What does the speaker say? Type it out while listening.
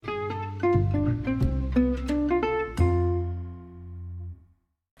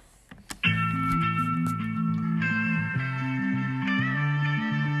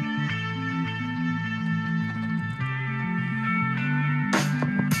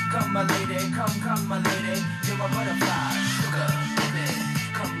come my lady, come my lady, you're my butterfly, sugar, baby.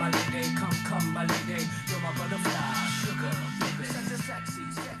 Come my lady, come my lady, you're my butterfly, sugar, baby. Such a sexy,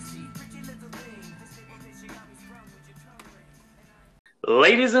 pretty little thing. This got me sprung with your tongue ring.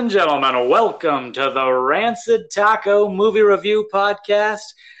 Ladies and gentlemen, welcome to the Rancid Taco Movie Review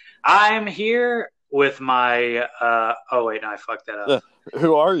Podcast. I'm here with my, oh wait, no, I fucked that up.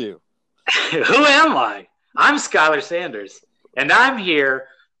 Who are you? Who am I? I'm Skylar Sanders, and I'm here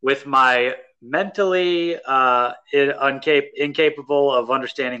with my mentally incapable of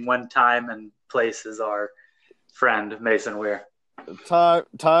understanding when time and place is our friend, Mason Weir.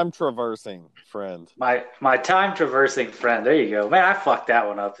 Time traversing friend. My time traversing friend. There you go. Man, I fucked that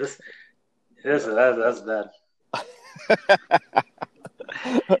one up. That's bad.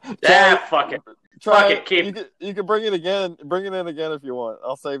 Fuck it. Fuck it. Keep you can bring it again. Bring it in again if you want.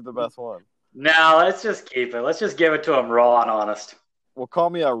 I'll save the best one. No, let's just keep it. Let's just give it to him raw and honest. Well, call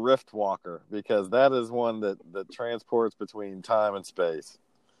me a rift walker because that is one that transports between time and space.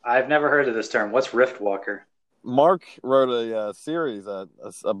 I've never heard of this term. What's rift walker? Mark wrote a series, a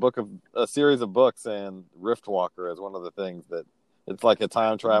series of books, and rift walker is one of the things that it's like a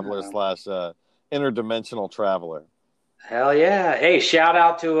time traveler / interdimensional traveler. Hell yeah! Hey, shout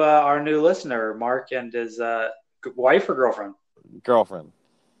out to our new listener, Mark, and his wife or girlfriend. Girlfriend.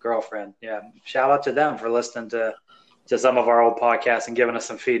 Yeah, shout out to them for listening to some of our old podcasts and giving us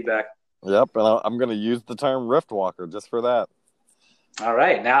some feedback. Yep, and I'm going to use the term rift walker just for that. All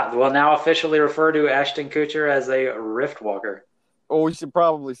right, now officially refer to Ashton Kutcher as a rift walker. Well, we should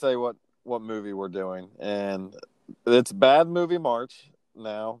probably say what movie we're doing, and it's Bad Movie March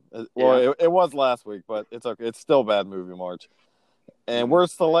now. It was last week, but it's okay. It's still Bad Movie March, and we're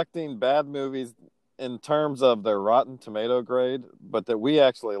selecting bad movies in terms of their Rotten Tomato grade, but that we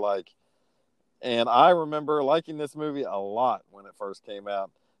actually like. And I remember liking this movie a lot when it first came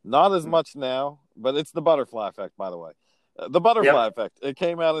out. Not as much now, but it's The Butterfly Effect, by the way. The Butterfly Effect. It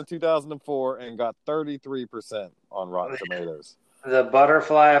came out in 2004 and got 33% on Rotten Tomatoes. The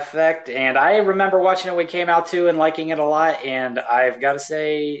Butterfly Effect. And I remember watching it when it came out, too, and liking it a lot. And I've got to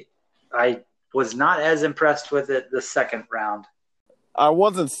say, I was not as impressed with it the second round. I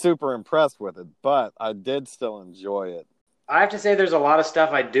wasn't super impressed with it, but I did still enjoy it. I have to say there's a lot of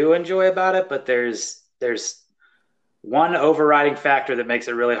stuff I do enjoy about it, but there's one overriding factor that makes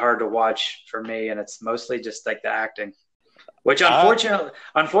it really hard to watch for me, and it's mostly just like the acting, which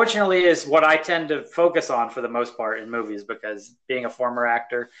unfortunately is what I tend to focus on for the most part in movies, because being a former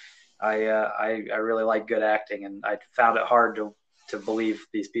actor, I really like good acting, and I found it hard to believe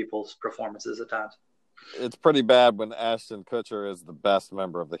these people's performances at times. It's pretty bad when Ashton Kutcher is the best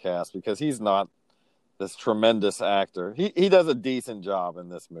member of the cast, because he's not this tremendous actor. He does a decent job in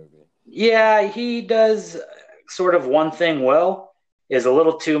this movie. Yeah, he does sort of one thing well, is a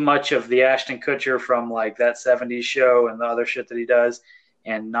little too much of the Ashton Kutcher from like that 70s show and the other shit that he does,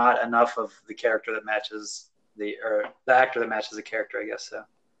 and not enough of the character that matches the actor that matches the character, I guess so.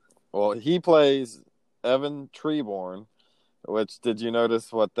 Well, he plays Evan Treborn, which, did you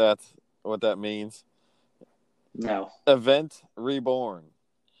notice what that means? No. Event Reborn.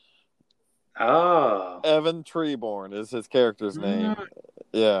 Oh. Evan Treborn is his character's name.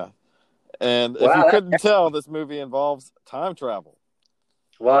 Yeah. And if you couldn't tell, this movie involves time travel.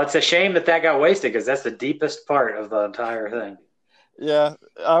 Well, it's a shame that got wasted, because that's the deepest part of the entire thing. Yeah,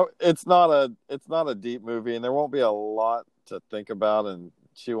 it's not a deep movie, and there won't be a lot to think about and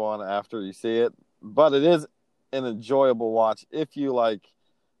chew on after you see it. But it is an enjoyable watch if you like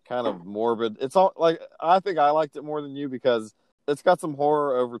kind of morbid. It's all like, I think I liked it more than you because it's got some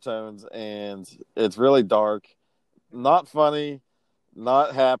horror overtones and it's really dark, not funny,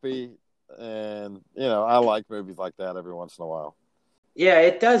 not happy, and I like movies like that every once in a while. Yeah,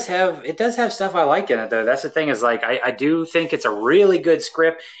 it does have stuff I like in it, though. That's the thing, is like I do think it's a really good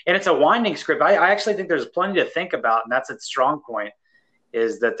script, and it's a winding script. I actually think there's plenty to think about, and that's its strong point,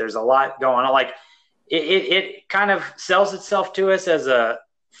 is that there's a lot going on. Like it kind of sells itself to us as a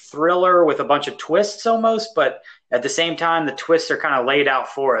thriller with a bunch of twists almost, but at the same time the twists are kind of laid out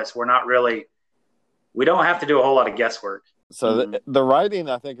for us. We don't have to do a whole lot of guesswork. So the writing,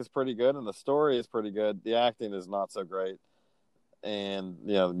 I think, is pretty good, and the story is pretty good. The acting is not so great, and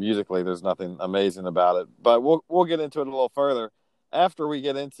musically there's nothing amazing about it, but we'll get into it a little further after we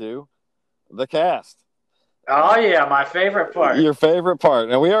get into the cast. Oh yeah, my favorite part. Your favorite part.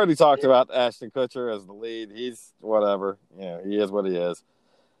 And we already talked about Ashton Kutcher as the lead. He's whatever. He is what he is.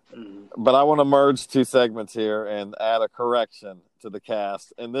 But I want to merge two segments here and add a correction to the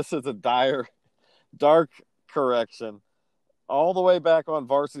cast. And this is a dark correction all the way back on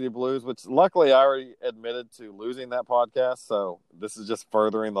Varsity Blues, which luckily I already admitted to losing that podcast, so this is just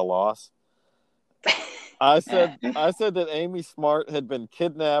furthering the loss. I said that Amy Smart had been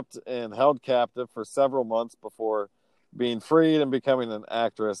kidnapped and held captive for several months before being freed and becoming an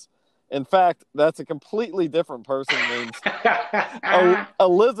actress. In fact, that's a completely different person named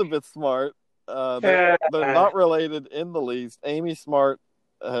Elizabeth Smart. They're not related in the least. Amy Smart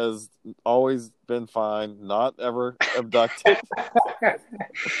has always been fine, not ever abducted.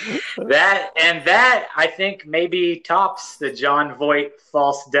 that I think maybe tops the John Voight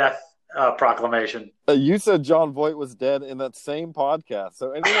false death proclamation. You said John Voight was dead in that same podcast.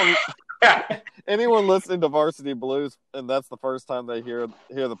 So anyone listening to Varsity Blues and that's the first time they hear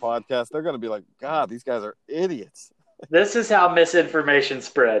the podcast, they're going to be like, God, these guys are idiots. This is how misinformation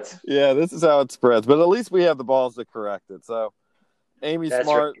spreads. Yeah, this is how it spreads. But at least we have the balls to correct it. So Amy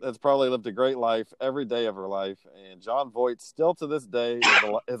Smart has probably lived a great life every day of her life, and John Voight still to this day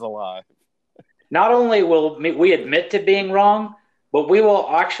is alive. Not only will we admit to being wrong, but we will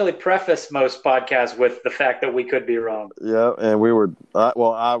actually preface most podcasts with the fact that we could be wrong. Yeah, and we were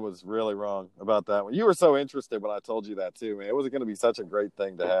I was really wrong about that one. You were so interested when I told you that too, man. It was going to be such a great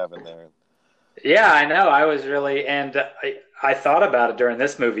thing to have in there. Yeah, I know. I was really, and I thought about it during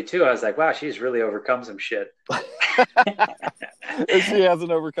this movie too. I was like, wow, she's really overcome some shit. She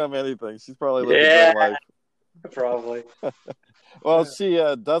hasn't overcome anything. She's probably lived a great life. Probably. Well, she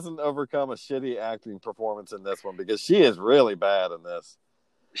doesn't overcome a shitty acting performance in this one because she is really bad in this.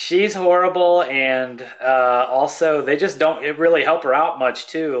 She's horrible, and also they just don't really help her out much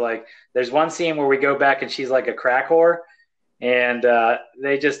too. Like there's one scene where we go back and she's like a crack whore, and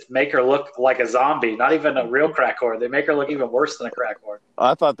they just make her look like a zombie, not even a real crack whore. They make her look even worse than a crack whore.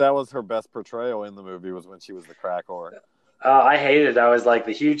 I thought that was her best portrayal in the movie was when she was the crack whore. I hated it. I was like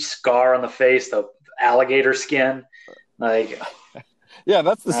the huge scar on the face, the alligator skin. Like, yeah,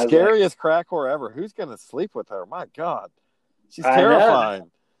 that's the scariest crack whore ever. Who's going to sleep with her? My God. She's terrifying.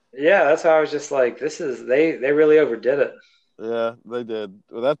 Yeah, that's why I was just like, they really overdid it. Yeah, they did.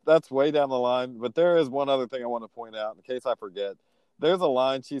 Well, that's way down the line. But there is one other thing I want to point out in case I forget. There's a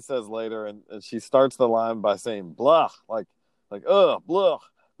line she says later, and she starts the line by saying blah, like ugh, blah.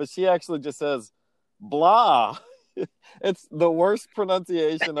 But she actually just says blah. It's the worst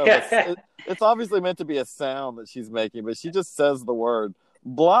pronunciation of it. It's obviously meant to be a sound that she's making, but she just says the word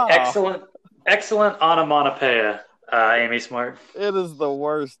blah. Excellent onomatopoeia, Amy Smart. It is the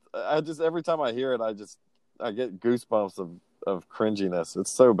worst. Every time I hear it, I get goosebumps of cringiness.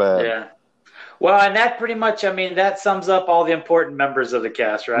 It's so bad. Yeah. Well, and that pretty much, that sums up all the important members of the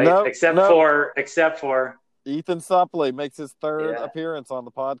cast, right? Nope, except for Ethan Suplee makes his third appearance on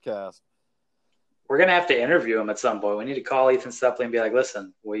the podcast. We're going to have to interview him at some point. We need to call Ethan Suplee and be like,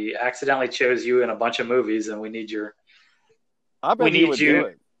 listen, we accidentally chose you in a bunch of movies and we need your... I bet he would do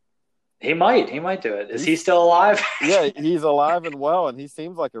it. He might do it. Is he still alive? Yeah, he's alive and well, and he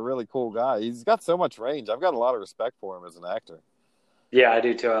seems like a really cool guy. He's got so much range. I've got a lot of respect for him as an actor. Yeah, I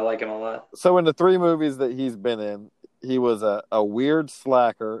do too. I like him a lot. So in the 3 movies that he's been in, he was a weird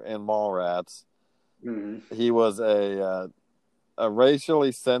slacker in Mallrats. Mm-hmm. He was a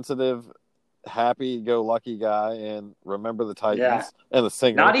racially sensitive, happy-go-lucky guy in Remember the Titans and The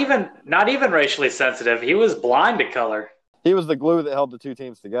Singer. Not even racially sensitive. He was blind to color. He was the glue that held the 2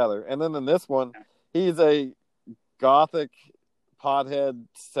 teams together. And then in this one, he's a gothic pothead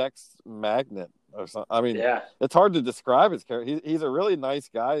sex magnet or something. It's hard to describe his character. He's a really nice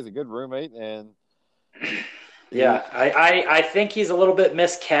guy. He's a good roommate, and I think he's a little bit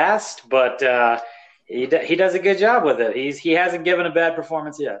miscast, but he does a good job with it. He hasn't given a bad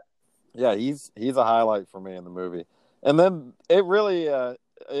performance yet. Yeah, he's a highlight for me in the movie. And then it really, I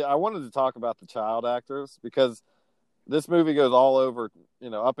wanted to talk about the child actors because this movie goes all over,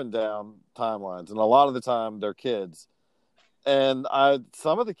 up and down timelines, and a lot of the time they're kids. And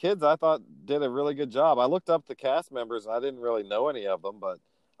some of the kids I thought did a really good job. I looked up the cast members, and I didn't really know any of them, but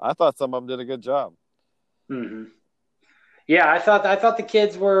I thought some of them did a good job. Mm-hmm. Yeah, I thought the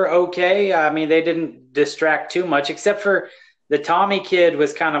kids were okay. They didn't distract too much, except for the Tommy kid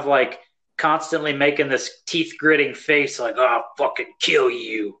was kind of like constantly making this teeth gritting face, like, "Oh, I'll fucking kill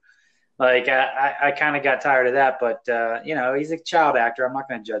you." Like I kind of got tired of that, but he's a child actor. I'm not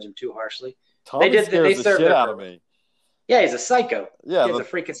going to judge him too harshly. Tommy scares the shit out of me. Yeah, he's a psycho. Yeah, he's a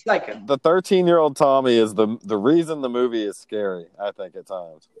freaking psycho. The 13-year-old Tommy is the reason the movie is scary, I think, at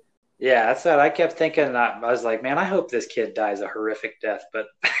times. Yeah, that's what I kept thinking. I was like, man, I hope this kid dies a horrific death, but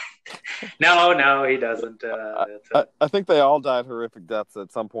no, he doesn't. I think they all died horrific deaths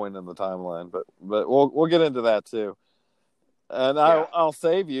at some point in the timeline, but we'll get into that too. And Yeah. I'll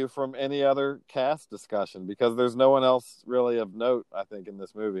save you from any other cast discussion because there's no one else really of note, I think, in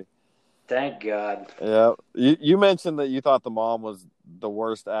this movie. Thank God. Yeah. You mentioned that you thought the mom was the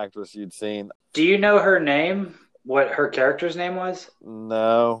worst actress you'd seen. Do you know her name? What her character's name was?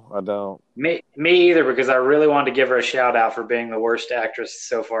 No, I don't. Me either, because I really wanted to give her a shout out for being the worst actress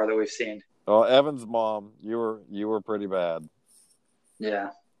so far that we've seen. Well, Evan's mom, you were pretty bad. Yeah.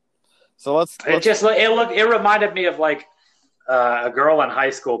 So let's it reminded me of like a girl in high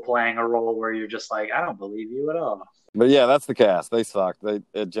school playing a role where you're just like, I don't believe you at all. But yeah, that's the cast. They suck.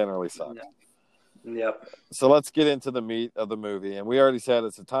 It generally sucks. Yeah. Yep. So let's get into the meat of the movie. And we already said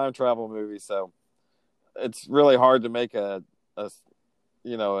it's a time travel movie, so it's really hard to make a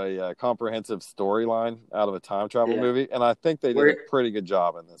comprehensive storyline out of a time travel movie. And I think they did a pretty good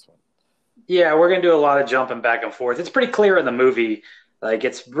job in this one. Yeah, we're gonna do a lot of jumping back and forth. It's pretty clear in the movie. Like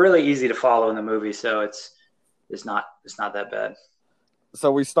it's really easy to follow in the movie, so it's not that bad.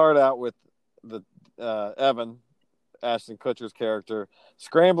 So we start out with the Evan, Ashton Kutcher's character,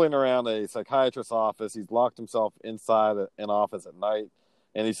 scrambling around a psychiatrist's office. He's locked himself inside an office at night,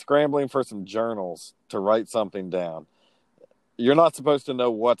 and he's scrambling for some journals to write something down. You're not supposed to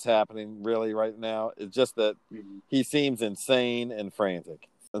know what's happening really right now. It's just that he seems insane and frantic.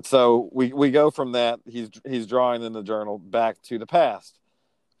 And so we go from that. He's drawing in the journal back to the past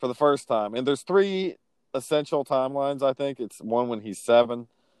for the first time. And there's 3 essential timelines, I think. It's one when he's 7,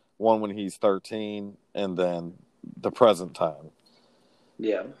 one when he's 13, and then the present time.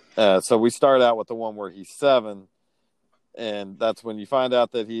 Yeah. So we start out with the one where he's 7, and that's when you find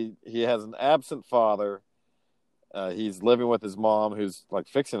out that he has an absent father. He's living with his mom, who's like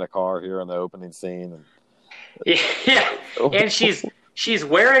fixing a car here in the opening scene. Yeah, and she's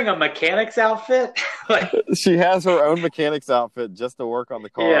wearing a mechanic's outfit. She has her own mechanic's outfit just to work on the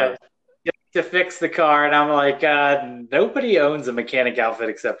car. Yeah, to fix the car. And I'm like, nobody owns a mechanic outfit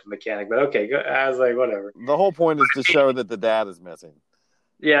except the mechanic. But okay, go. I was like, whatever. The whole point is to show that the dad is missing.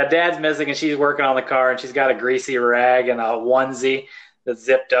 Yeah, dad's missing, and she's working on the car, and she's got a greasy rag and a onesie that's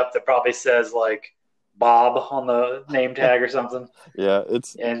zipped up that probably says like Bob on the name tag or something. Yeah,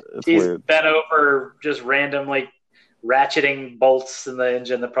 it's she's weird. Bent over just randomly ratcheting bolts in the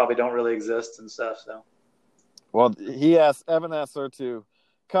engine that probably don't really exist and stuff. So, well, Evan asks her to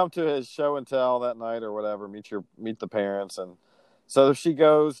come to his show and tell that night or whatever, meet the parents, and so she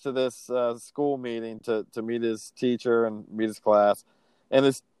goes to this school meeting to meet his teacher and meet his class, and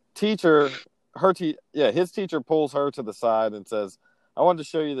his teacher, his teacher pulls her to the side and says, "I wanted to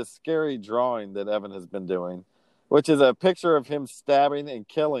show you the scary drawing that Evan has been doing, which is a picture of him stabbing and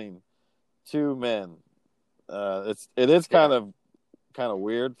killing 2 men." It is kind of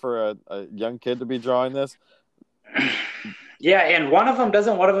weird for a young kid to be drawing this. Yeah, and one of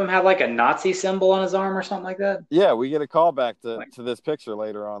them have like a Nazi symbol on his arm or something like that? Yeah, we get a call back to this picture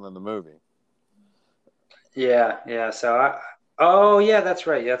later on in the movie. Yeah. So that's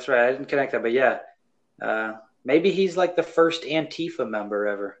right. I didn't connect that, but yeah. Maybe he's like the first Antifa member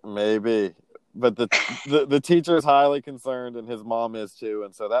ever. Maybe. But the teacher is highly concerned, and his mom is too,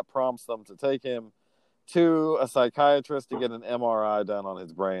 and so that prompts them to take him to a psychiatrist to get an MRI done on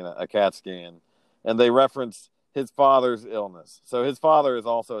his brain, a CAT scan. And they reference his father's illness. So his father is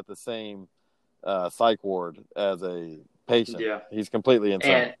also at the same psych ward as a patient. Yeah. He's completely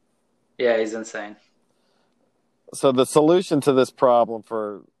insane. Yeah, he's insane. So the solution to this problem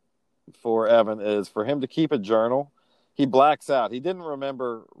for Evan is for him to keep a journal. He blacks out. He didn't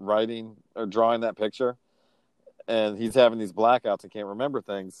remember writing or drawing that picture, and he's having these blackouts and can't remember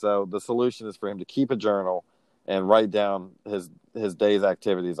things. So the solution is for him to keep a journal and write down his day's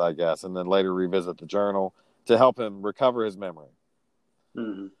activities, I guess, and then later revisit the journal to help him recover his memory.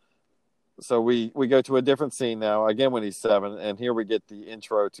 Mm-hmm. So we go to a different scene now, again when he's 7, and here we get the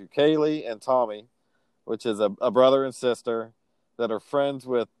intro to Kaylee and Tommy, which is a brother and sister that are friends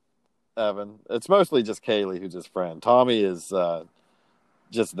with Evan. It's mostly just Kaylee who's his friend. Tommy is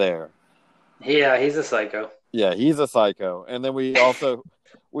just there. Yeah, he's a psycho. Yeah, he's a psycho. And then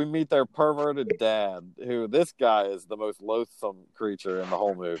we meet their perverted dad, who this guy is the most loathsome creature in the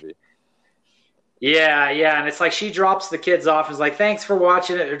whole movie. Yeah, and it's like she drops the kids off and is like, thanks for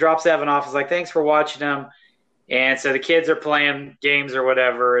watching it, or drops Evan off and is like, thanks for watching them. And so the kids are playing games or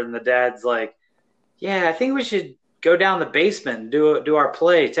whatever, and the dad's like, yeah, I think we should go down the basement and do our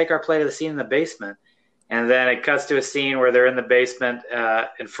play, take our play to the scene in the basement. And then it cuts to a scene where they're in the basement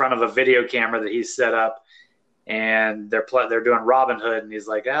in front of a video camera that he's set up, and they're doing Robin Hood, and he's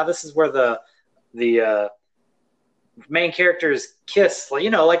like, this is where the main characters kiss,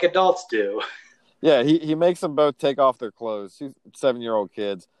 like adults do. Yeah, he makes them both take off their clothes. 7-year-old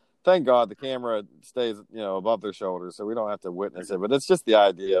kids. thank God the camera stays, above their shoulders, so we don't have to witness it. But it's just the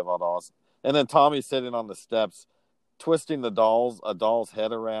idea of it all. And then Tommy sitting on the steps, twisting a doll's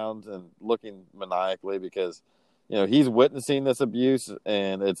head around and looking maniacally because, he's witnessing this abuse,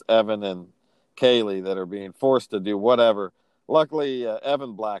 and it's Evan and Kaylee that are being forced to do whatever. Luckily,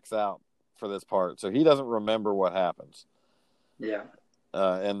 Evan blacks out for this part, so he doesn't remember what happens. Yeah.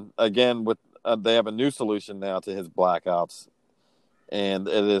 And again, they have a new solution now to his blackouts, and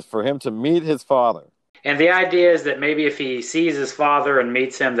it is for him to meet his father. And the idea is that maybe if he sees his father and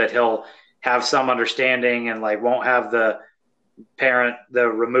meets him, that he'll have some understanding and won't have the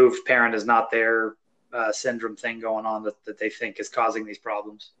removed parent is not there syndrome thing going on that they think is causing these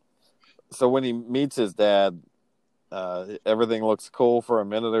problems. So when he meets his dad, everything looks cool for a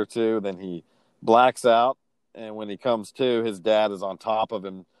minute or two. Then he blacks out. And when he comes to, his dad is on top of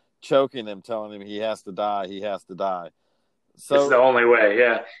him, choking him, telling him he has to die. He has to die. So it's the only way.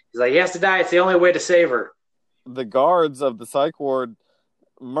 Yeah. He's like, he has to die. It's the only way to save her. The guards of the psych ward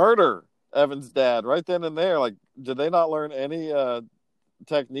murder Evan's dad right then and there. Did they not learn any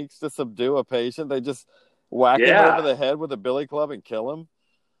techniques to subdue a patient? They just whack him over the head with a billy club and kill him.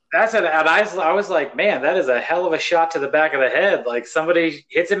 And I was like, man, that is a hell of a shot to the back of the head. Somebody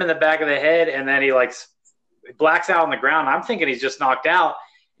hits him in the back of the head, and then he blacks out on the ground. I'm thinking he's just knocked out,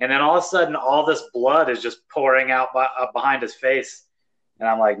 and then all of a sudden, all this blood is just pouring out behind his face, and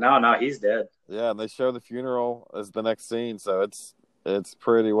I'm like, no, he's dead. Yeah, and they show the funeral as the next scene, so it's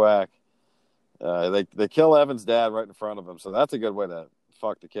pretty whack. They kill Evan's dad right in front of him, so that's a good way to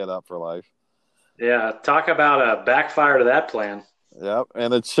fuck the kid up for life. Yeah, talk about a backfire to that plan. Yep,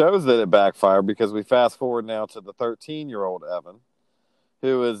 and it shows that it backfired because we fast forward now to the 13-year-old Evan,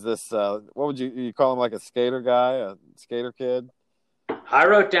 who is this, what would you call him, like a skater guy, a skater kid? I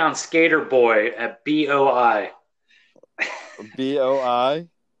wrote down skater boy at B-O-I. B-O-I?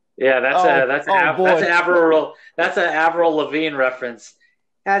 Yeah, that's an Avril Lavigne reference.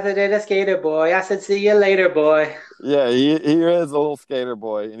 I said, a skater boy. I said, see you later, boy. Yeah, he is a little skater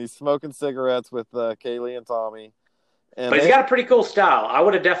boy, and he's smoking cigarettes with Kaylee and Tommy. But he's got a pretty cool style. I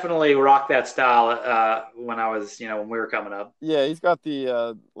would have definitely rocked that style when we were coming up. Yeah, he's got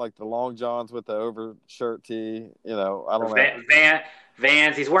the the long johns with the overshirt tee. I don't know.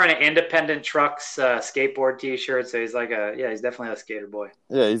 Vans. He's wearing an Independent Trucks skateboard T-shirt, so he's he's definitely a skater boy.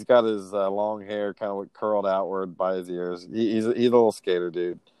 Yeah, he's got his long hair kind of curled outward by his ears. He's a little skater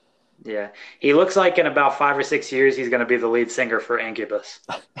dude. Yeah, he looks like in about 5 or 6 years he's going to be the lead singer for Incubus.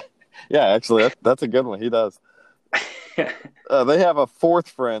 Yeah, actually, that's a good one. He does. They have a fourth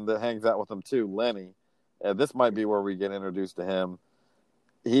friend that hangs out with them too, Lenny. This might be where we get introduced to him.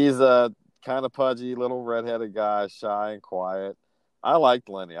 He's a kind of pudgy little redheaded guy, shy and quiet. I liked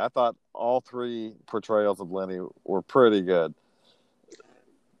Lenny. I thought all three portrayals of Lenny were pretty good.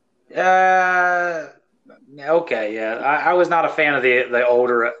 Okay, yeah. I was not a fan of the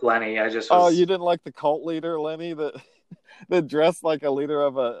older Lenny. I just was... Oh, you didn't like the cult leader Lenny that dressed like a leader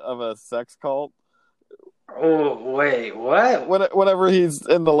of a sex cult? Oh, wait, what? Whenever he's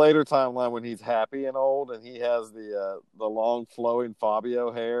in the later timeline when he's happy and old and he has the long flowing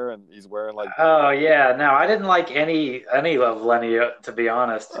Fabio hair and he's wearing Oh, yeah. No, I didn't like any of Lenny, to be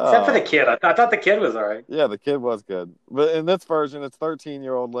honest. Except for the kid. I thought the kid was all right. Yeah, the kid was good. But in this version, it's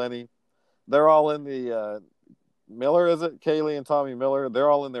 13-year-old Lenny. They're all in the Miller, is it? Kaylee and Tommy Miller. They're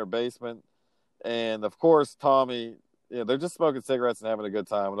all in their basement. And, of course, Tommy, they're just smoking cigarettes and having a good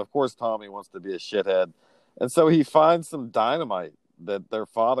time. And, of course, Tommy wants to be a shithead. And so he finds some dynamite that their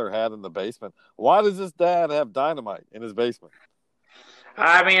father had in the basement. Why does his dad have dynamite in his basement?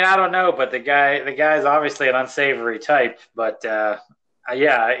 I mean, I don't know, but the guy's obviously an unsavory type. But,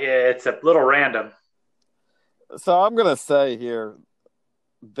 yeah, it's a little random. So I'm going to say here,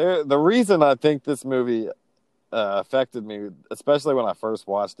 the reason I think this movie affected me, especially when I first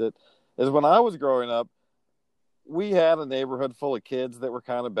watched it, is when I was growing up, we had a neighborhood full of kids that were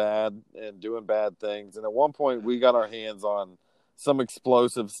kind of bad and doing bad things. And at one point, we got our hands on some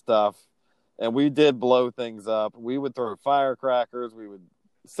explosive stuff, and we did blow things up. We would throw firecrackers. We would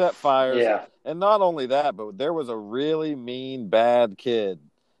set fires. Yeah. And not only that, but there was a really mean, bad kid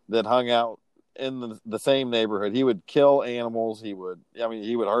that hung out in the same neighborhood. He would kill animals. He would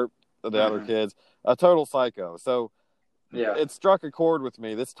hurt the other kids. A total psycho. So, yeah, it struck a chord with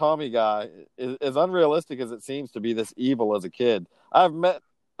me. This Tommy guy is as unrealistic as it seems to be this evil as a kid. I've met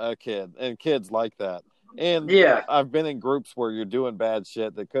a kid and kids like that. And yeah, I've been in groups where you're doing bad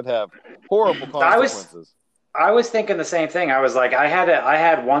shit that could have horrible consequences. I was thinking the same thing. I was like, I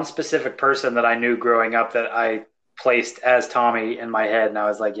had one specific person that I knew growing up that I placed as Tommy in my head. And I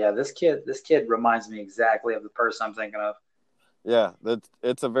was like, yeah, this kid reminds me exactly of the person I'm thinking of. Yeah,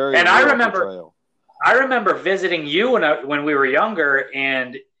 it's a very And real portrayal. I remember visiting you when we were younger,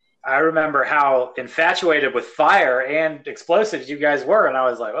 and I remember how infatuated with fire and explosives you guys were, and I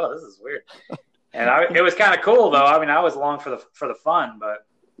was like, "Oh, this is weird." And it was kind of cool, though. I mean, I was along for the fun, but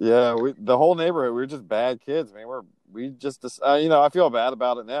yeah, the whole neighborhood, we were just bad kids, man. We just I feel bad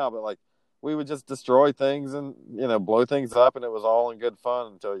about it now, but like we would just destroy things and blow things up, and it was all in good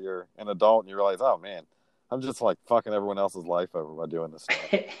fun until you're an adult and you realize, oh man, I'm just like fucking everyone else's life over by doing this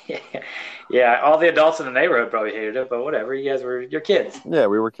stuff. Yeah, all the adults in the neighborhood probably hated it, but whatever. You guys were your kids. Yeah,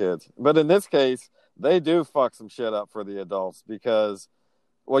 we were kids, but in this case, they do fuck some shit up for the adults because,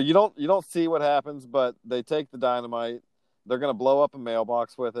 well, you don't see what happens, but they take the dynamite. They're gonna blow up a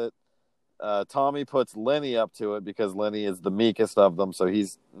mailbox with it. Tommy puts Lenny up to it because Lenny is the meekest of them, so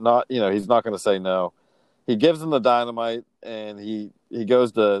he's not going to say no. He gives him the dynamite, and he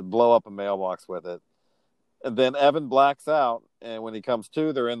goes to blow up a mailbox with it. And then Evan blacks out, and when he comes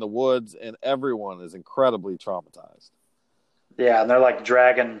to, they're in the woods, and everyone is incredibly traumatized. Yeah, and they're like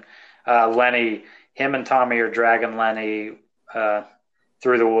dragging Lenny. Him and Tommy are dragging Lenny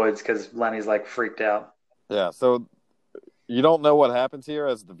through the woods because Lenny's like freaked out. Yeah, so you don't know what happens here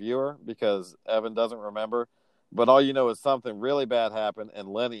as the viewer because Evan doesn't remember, but all you know is something really bad happened, and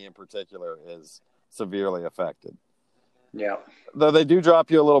Lenny in particular is severely affected. Yeah. Though they do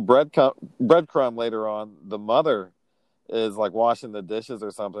drop you a little breadcrumb later on. The mother is like washing the dishes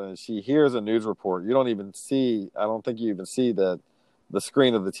or something, and she hears a news report. You don't even see, I don't think you even see the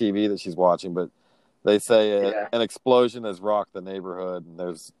screen of the TV that she's watching, but they say an explosion has rocked the neighborhood, and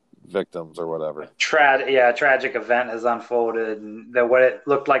there's victims or whatever. Tragic event has unfolded, and that what it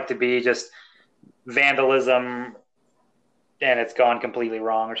looked like to be just vandalism, and it's gone completely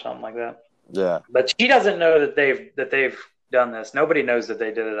wrong or something like that. Yeah, but she doesn't know that they've done this. Nobody knows that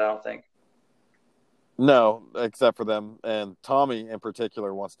they did it. I don't think. No, except for them, and Tommy in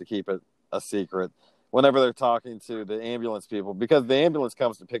particular wants to keep it a secret. Whenever they're talking to the ambulance people, because the ambulance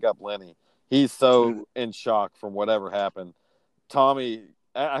comes to pick up Lenny, he's so in shock from whatever happened. Tommy.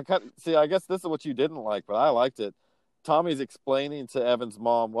 I guess this is what you didn't like, but I liked it. Tommy's explaining to Evan's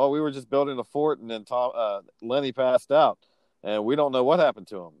mom, well, we were just building a fort, and then Lenny passed out, and we don't know what happened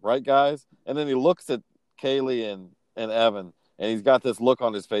to him. Right, guys? And then he looks at Kaylee and Evan, and he's got this look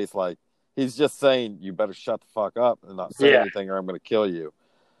on his face like he's just saying, you better shut the fuck up and not say anything or I'm going to kill you.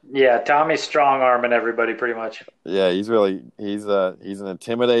 Yeah, Tommy's strong-arming everybody pretty much. Yeah, he's an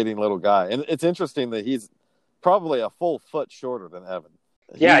intimidating little guy. And it's interesting that he's probably a full foot shorter than Evan.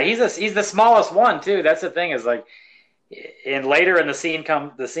 Yeah, he's the smallest one too. That's the thing is like, and later in the scene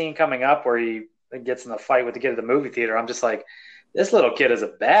coming up where he gets in the fight with the kid at the movie theater, I'm just like, this little kid is a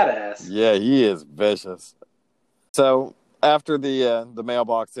badass. Yeah, he is vicious. So after the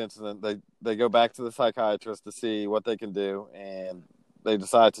mailbox incident, they go back to the psychiatrist to see what they can do, and they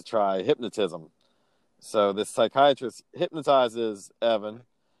decide to try hypnotism. So this psychiatrist hypnotizes Evan,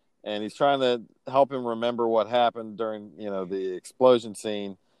 and he's trying to help him remember what happened during, the explosion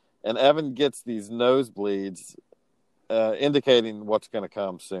scene. And Evan gets these nosebleeds, indicating what's going to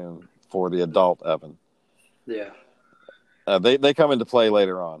come soon for the adult Evan. Yeah. They come into play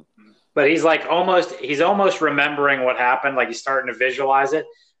later on. But he's almost remembering what happened. Like he's starting to visualize it,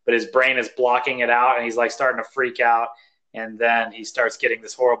 but his brain is blocking it out, and he's like starting to freak out. And then he starts getting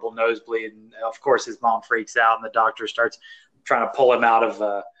this horrible nosebleed. And of course his mom freaks out, and the doctor starts trying to pull him out of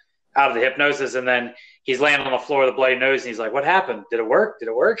the hypnosis. And then he's laying on the floor with a bloody nose, and he's like, what happened? Did it work?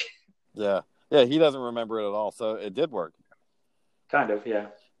 Yeah. Yeah. He doesn't remember it at all. So it did work. Kind of. Yeah.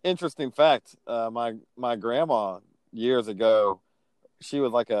 Interesting fact. My grandma years ago, she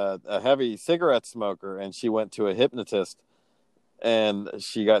was like a heavy cigarette smoker, and she went to a hypnotist, and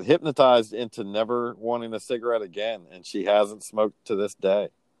she got hypnotized into never wanting a cigarette again. And she hasn't smoked to this day.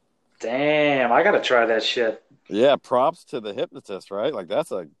 Damn. I got to try that shit. Yeah, props to the hypnotist, right? Like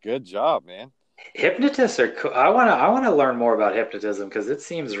that's a good job, man. Hypnotists are cool. I want to learn more about hypnotism because it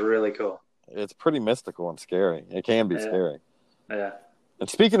seems really cool. It's pretty mystical and scary. It can be scary. Yeah. And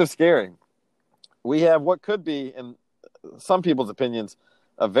speaking of scary, we have what could be, in some people's opinions,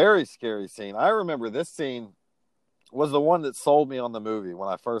 a very scary scene. I remember this scene was the one that sold me on the movie when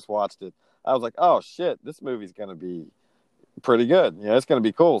I first watched it. I was like, oh shit, this movie's going to be pretty good. It's going to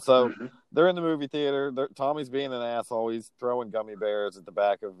be cool. So they're in the movie theater. Tommy's being an asshole. He's throwing gummy bears at the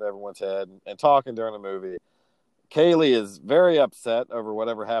back of everyone's head and talking during the movie. Kaylee is very upset over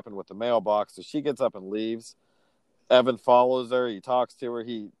whatever happened with the mailbox, so she gets up and leaves. Evan follows her. He talks to her.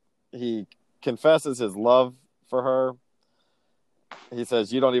 He confesses his love for her. He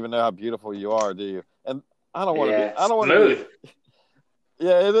says, "You don't even know how beautiful you are, do you?" And I don't want to be. I don't want to.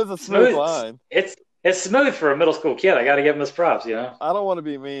 Yeah, it is a smooth line. It's smooth for a middle school kid. I got to give him his props, you know. I don't want to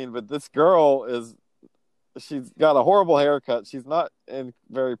be mean, but this girl she's got a horrible haircut. She's not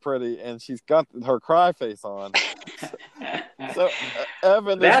very pretty, and she's got her cry face on. So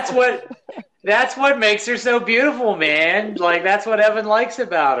Evan that's what makes her so beautiful, man. Like that's what Evan likes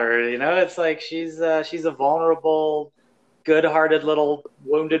about her. You know, it's like she's a vulnerable, good-hearted little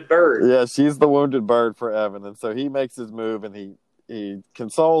wounded bird. Yeah, she's the wounded bird for Evan, and so he makes his move and he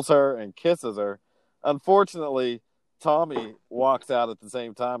consoles her and kisses her. Unfortunately, Tommy walks out at the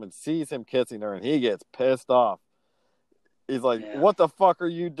same time and sees him kissing her, and he gets pissed off. He's like, "What the fuck are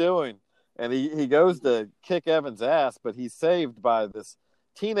you doing?" And he goes to kick Evan's ass, but he's saved by this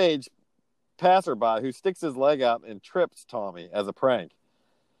teenage passerby who sticks his leg out and trips Tommy as a prank.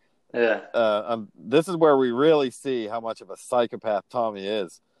 Yeah. This is where we really see how much of a psychopath Tommy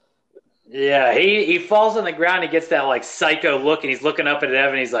is. Yeah, he falls on the ground. He gets that like psycho look, and he's looking up at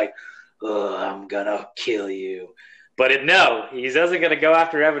Evan. He's like, "Oh, I'm gonna kill you." But no, he doesn't gonna go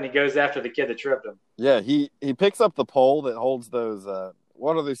after Evan. He goes after the kid that tripped him. Yeah, he picks up the pole that holds those.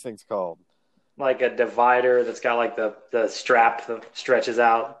 What are these things called? Like a divider that's got like the strap that stretches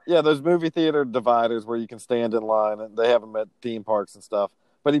out. Yeah, those movie theater dividers where you can stand in line, and they have them at theme parks and stuff.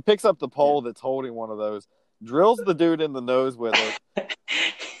 But he picks up the pole that's holding one of those, drills the dude in the nose with it,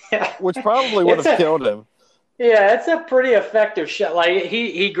 Yeah. which probably would have killed him. Yeah, it's a pretty effective shot. Like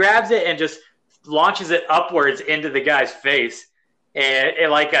he grabs it and just launches it upwards into the guy's face,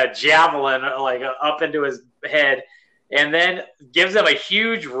 and like a javelin, like up into his head, and then gives him a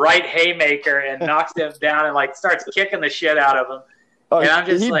huge right haymaker and knocks him down and like starts kicking the shit out of him. And I'm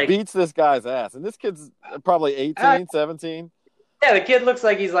just he like, beats this guy's ass, and this kid's probably 18, 17. Yeah, the kid looks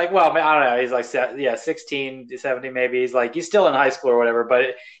like he's like, well, I don't know. He's like, 16, 17 maybe. He's like, he's still in high school or whatever,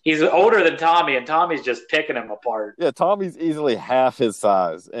 but he's older than Tommy, and Tommy's just picking him apart. Yeah, Tommy's easily half his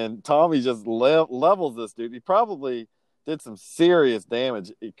size, and Tommy just levels this dude. He probably did some serious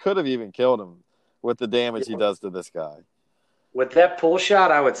damage. He could have even killed him with the damage he does to this guy. With that pull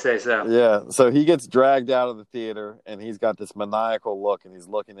shot, I would say so. Yeah, so he gets dragged out of the theater, and he's got this maniacal look, and he's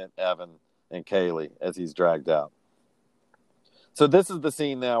looking at Evan and Kaylee as he's dragged out. So this is the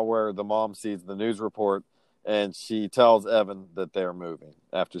scene now where the mom sees the news report, and she tells Evan that they're moving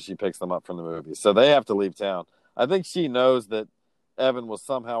after she picks them up from the movie. So they have to leave town. I think she knows that Evan was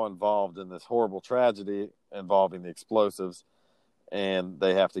somehow involved in this horrible tragedy involving the explosives, and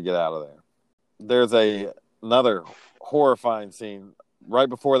they have to get out of there. There's another horrifying scene right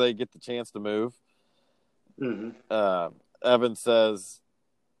before they get the chance to move. Mm-hmm. Evan says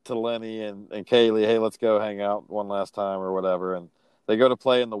to Lenny and Kaylee, "Hey, let's go hang out one last time," or whatever. And they go to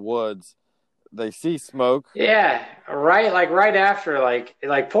play in the woods. They see smoke. Yeah, right. Like right after,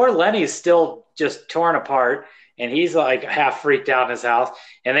 like poor Lenny's still just torn apart, and he's like half freaked out in his house.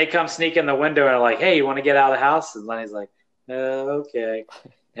 And they come sneak in the window and are like, "Hey, you want to get out of the house?" And Lenny's like, "Okay."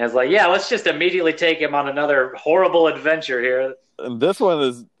 And it's like, "Yeah, let's just immediately take him on another horrible adventure here." And this one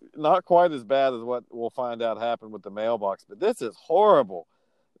is not quite as bad as what we'll find out happened with the mailbox, but this is horrible.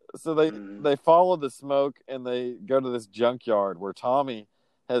 So they follow the smoke and they go to this junkyard where Tommy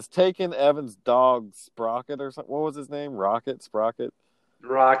has taken Evan's dog Sprocket or something. What was his name? Sprocket,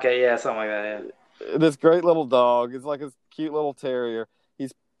 yeah, something like that. Yeah. This great little dog. It's like a cute little terrier.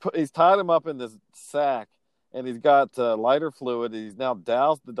 He's tied him up in this sack, and he's got lighter fluid. He's now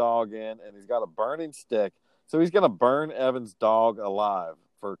doused the dog in, and he's got a burning stick. So he's going to burn Evan's dog alive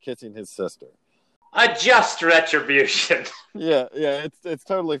for kissing his sister. A just retribution. Yeah, it's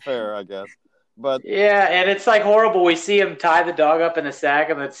totally fair, I guess. But yeah, and it's like horrible. We see him tie the dog up in the sack,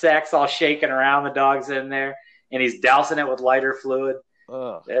 and the sack's all shaking around. The dog's in there, and he's dousing it with lighter fluid.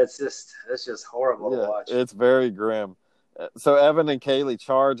 It's just horrible to watch. It's very grim. So Evan and Kaylee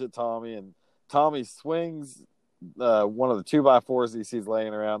charge at Tommy, and Tommy swings one of the 2x4s he sees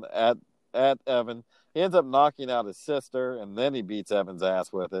laying around at Evan. He ends up knocking out his sister, and then he beats Evan's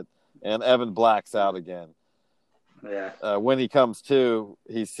ass with it. And Evan blacks out again. Yeah. When he comes to,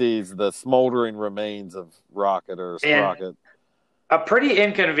 he sees the smoldering remains of Rocket or Sprocket. A pretty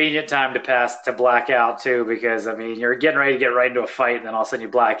inconvenient time to black out too, because I mean you're getting ready to get right into a fight, and then all of a sudden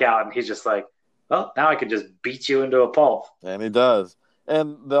you black out, and he's just like, "Well, now I can just beat you into a pulp." And he does.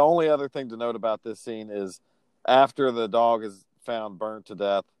 And the only other thing to note about this scene is, after the dog is found burnt to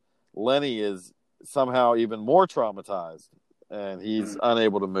death, Lenny is somehow even more traumatized, and he's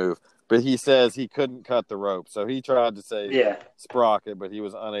unable to move. But he says he couldn't cut the rope. So he tried to say Sprocket, but he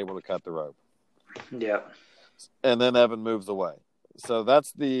was unable to cut the rope. Yeah. And then Evan moves away. So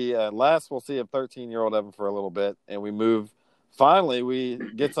that's the last we'll see of 13-year-old Evan for a little bit. And finally, we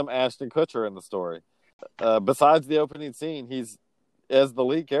get some Ashton Kutcher in the story. Besides the opening scene, he's as the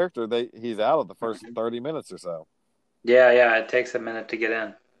lead character, he's out of the first 30 minutes or so. Yeah, it takes a minute to get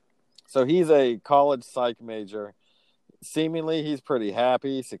in. So he's a college psych major. Seemingly, he's pretty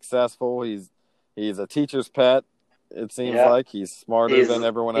happy, successful. He's a teacher's pet. It seems like he's smarter than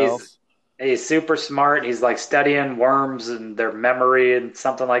everyone else. He's super smart. He's like studying worms and their memory and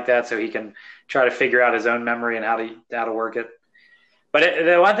something like that, so he can try to figure out his own memory and how to work it. But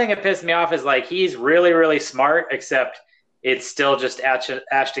the one thing that pissed me off is like he's really, really smart, except it's still just Ashton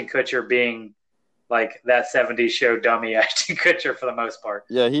Kutcher being like that 70s show dummy Ashton Kutcher for the most part.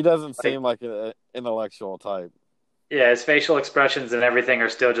 Yeah, he doesn't seem like an intellectual type. Yeah, his facial expressions and everything are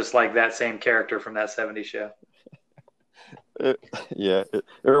still just like that same character from that 70s show. It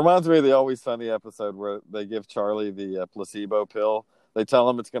reminds me of the Always Sunny episode where they give Charlie the placebo pill. They tell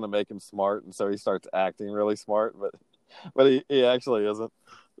him it's going to make him smart, and so he starts acting really smart, but he actually isn't.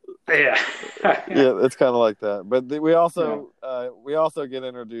 Yeah, it's kind of like that. But we also get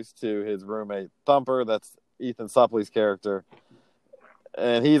introduced to his roommate Thumper. That's Ethan Suplee's character,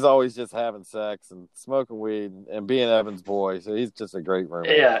 and he's always just having sex and smoking weed and being Evan's boy. So he's just a great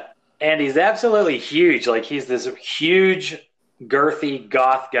roommate. Yeah, and he's absolutely huge. Like he's this huge, girthy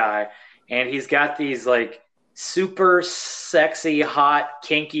goth guy, and he's got these like super sexy, hot,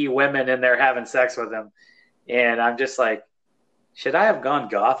 kinky women in there having sex with him, and I'm just like, should I have gone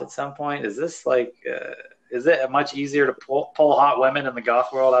goth at some point? Is this like, is it much easier to pull hot women in the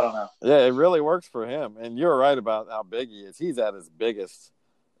goth world? I don't know. Yeah, it really works for him. And you're right about how big he is. He's at his biggest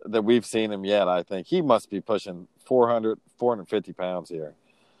that we've seen him yet, I think. He must be pushing 450 pounds here.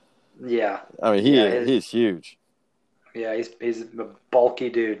 Yeah. I mean, he's huge. Yeah, he's a bulky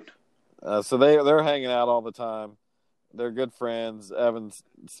dude. So they're hanging out all the time. They're good friends. Evan's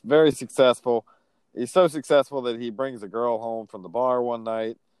very successful. He's so successful that he brings a girl home from the bar one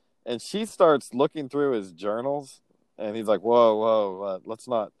night, and she starts looking through his journals, and he's like, "Whoa, let's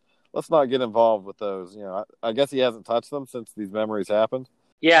not get involved with those." You know, I guess he hasn't touched them since these memories happened.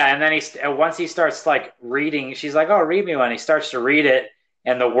 Yeah, and then once he starts like reading, she's like, "Oh, read me one." He starts to read it,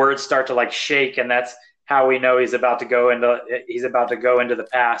 and the words start to like shake, and that's how we know he's about to go into the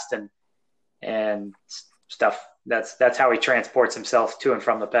past and stuff. That's how he transports himself to and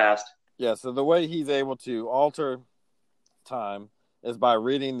from the past. Yeah, so the way he's able to alter time is by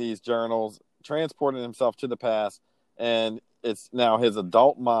reading these journals, transporting himself to the past, and it's now his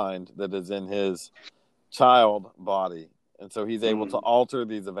adult mind that is in his child body. And so he's able to alter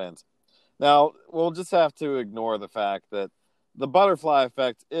these events. Now, we'll just have to ignore the fact that the butterfly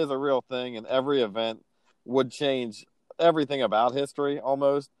effect is a real thing, and every event would change everything about history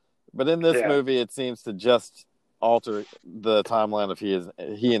almost. But in this movie, it seems to just alter the timeline of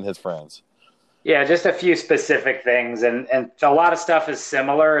he and his friends. Yeah, just a few specific things, and a lot of stuff is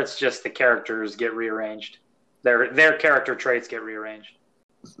similar. It's just the characters get rearranged. Their character traits get rearranged.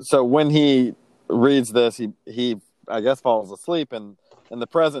 So when he reads this, he I guess falls asleep in the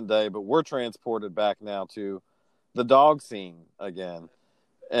present day, but we're transported back now to the dog scene again.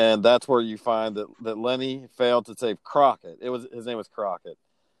 And that's where you find that Lenny failed to save Crockett. His name was Crockett.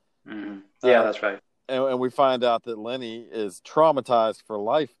 Mm-hmm. Yeah, that's right. And we find out that Lenny is traumatized for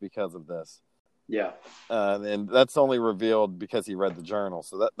life because of this. Yeah. And that's only revealed because he read the journal.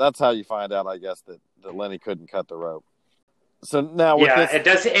 So that's how you find out, I guess, that Lenny couldn't cut the rope. So now it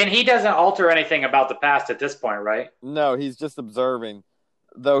does, and he doesn't alter anything about the past at this point, right? No, he's just observing,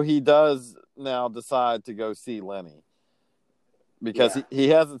 though he does now decide to go see Lenny because he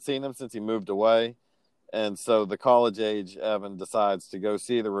hasn't seen him since he moved away. And so the college-age Evan decides to go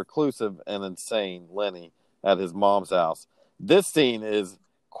see the reclusive and insane Lenny at his mom's house. This scene is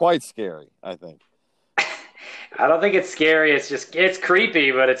quite scary, I think. I don't think it's scary. It's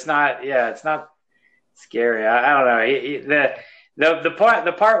creepy, but it's not. Yeah, it's not scary. I don't know.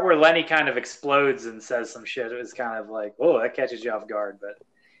 The part where Lenny kind of explodes and says some shit is kind of like, oh, that catches you off guard. But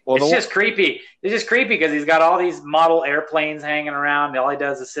it's just creepy. It's just creepy because he's got all these model airplanes hanging around. And all he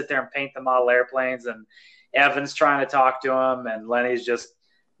does is sit there and paint the model airplanes, and Evan's trying to talk to him, and Lenny's just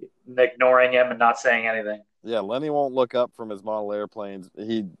ignoring him and not saying anything. Yeah, Lenny won't look up from his model airplanes.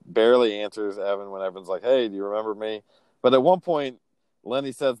 He barely answers Evan when Evan's like, hey, do you remember me? But at one point,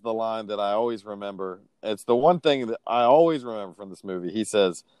 Lenny says the line that I always remember. It's the one thing that I always remember from this movie. He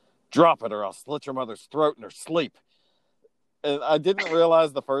says, drop it or I'll slit your mother's throat in her sleep. And I didn't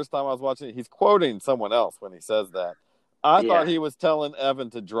realize the first time I was watching it, he's quoting someone else when he says that. I thought he was telling Evan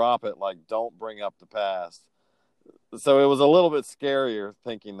to drop it, like, don't bring up the past. So it was a little bit scarier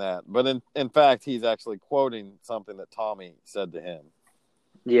thinking that. But in fact, he's actually quoting something that Tommy said to him.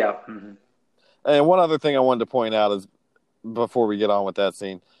 Yeah. Mm-hmm. And one other thing I wanted to point out is, before we get on with that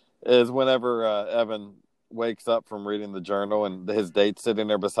scene, is whenever Evan wakes up from reading the journal and his date's sitting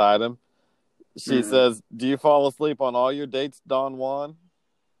there beside him, she says, "Do you fall asleep on all your dates, Don Juan?"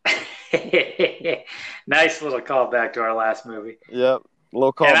 Nice little callback to our last movie. Yep, a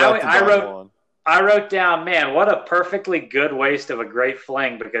little callback to Don Juan. I wrote down, man, what a perfectly good waste of a great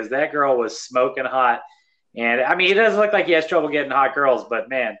fling, because that girl was smoking hot. And, I mean, he doesn't look like he has trouble getting hot girls, but,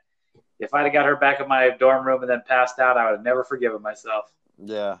 man, if I'd have got her back in my dorm room and then passed out, I would have never forgiven myself.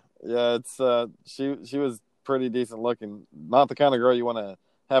 Yeah, it's she was pretty decent looking. Not the kind of girl you want to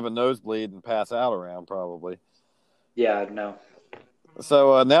have a nosebleed and pass out around, probably. Yeah, no.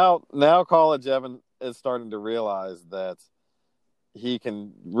 So now College Evan is starting to realize that he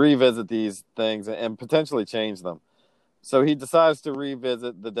can revisit these things and potentially change them. So he decides to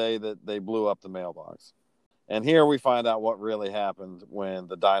revisit the day that they blew up the mailbox. And here we find out what really happened when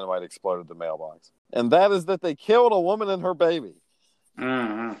the dynamite exploded the mailbox. And that is that they killed a woman and her baby.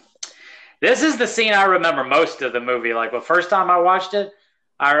 Mm-hmm. This is the scene I remember most of the movie. Like, the first time I watched it,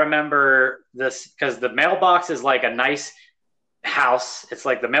 I remember this because the mailbox is like a nice house. It's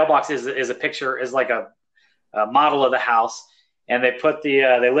like the mailbox is a picture, is like a model of the house. And they put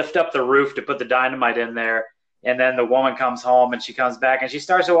they lift up the roof to put the dynamite in there. And then the woman comes home and she comes back and she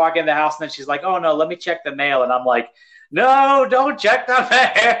starts to walk in the house. And then she's like, "Oh, no, let me check the mail." And I'm like, "No, don't check the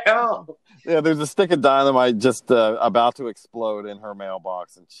mail." Yeah, there's a stick of dynamite just about to explode in her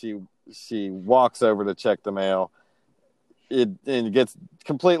mailbox. And she walks over to check the mail. It gets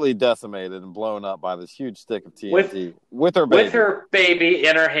completely decimated and blown up by this huge stick of TNT with her baby. With her baby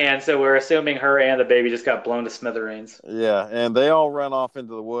in her hand, so we're assuming her and the baby just got blown to smithereens. Yeah, and they all run off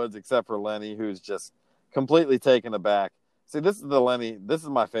into the woods except for Lenny, who's just completely taken aback. See, this is the Lenny. This is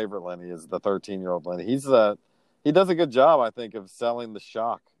my favorite Lenny. Is the 13-year-old Lenny? He does a good job, I think, of selling the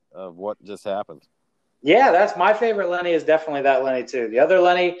shock of what just happened. Yeah, that's my favorite Lenny. Is definitely that Lenny too. The other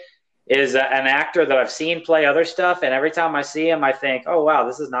Lenny is an actor that I've seen play other stuff, and every time I see him, I think, "Oh wow,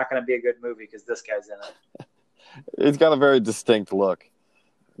 this is not going to be a good movie because this guy's in it." He's got a very distinct look.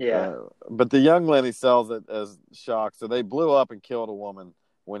 Yeah, but the young Lenny sells it as shock. So they blew up and killed a woman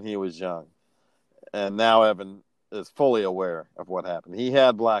when he was young, and now Evan is fully aware of what happened. He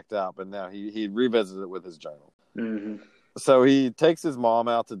had blacked out, but now he revisits it with his journal. Mm-hmm. So he takes his mom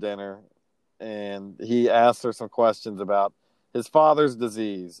out to dinner, and he asks her some questions about his father's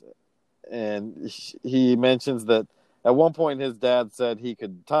disease. And he mentions that at one point his dad said he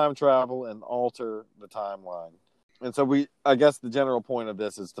could time travel and alter the timeline. And so I guess the general point of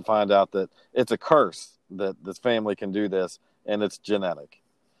this is to find out that it's a curse that this family can do this, and it's genetic.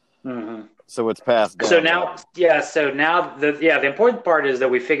 Mm-hmm. So it's passed down. So now the important part is that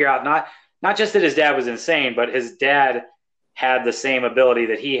we figure out not just that his dad was insane, but his dad had the same ability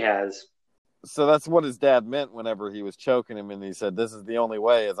that he has. So that's what his dad meant whenever he was choking him, and he said, "This is the only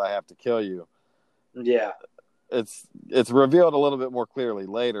way, is I have to kill you." Yeah, it's revealed a little bit more clearly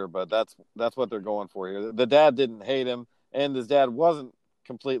later, but that's what they're going for here. The dad didn't hate him, and his dad wasn't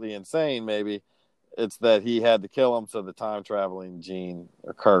completely insane. Maybe it's that he had to kill him so the time traveling gene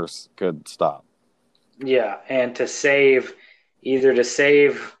or curse could stop. Yeah, and to save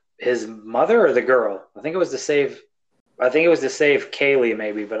his mother or the girl. I think it was to save Kaylee,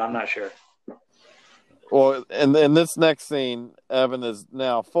 maybe, but I'm not sure. Well, and in this next scene, Evan is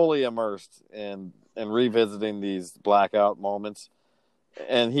now fully immersed in revisiting these blackout moments,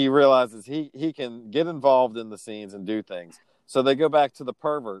 and he realizes he can get involved in the scenes and do things. So they go back to the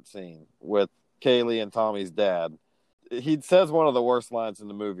pervert scene with Kaylee and Tommy's dad. He says one of the worst lines in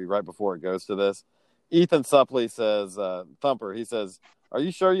the movie right before it goes to this. Ethan Suplee says, Thumper, he says, "Are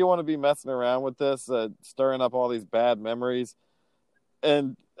you sure you want to be messing around with this, stirring up all these bad memories?"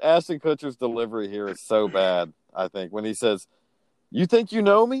 And Ashton Kutcher's delivery here is so bad, I think, when he says, "You think you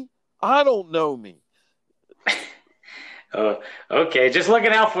know me? I don't know me." Oh, okay. Just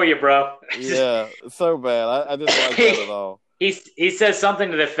looking out for you, bro. Yeah, so bad. I didn't like that at all. He says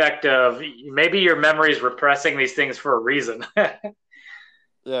something to the effect of, "Maybe your memory is repressing these things for a reason."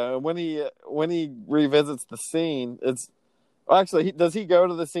 Yeah, when he revisits the scene, does he go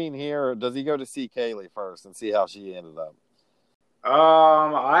to the scene here, or does he go to see Kaylee first and see how she ended up?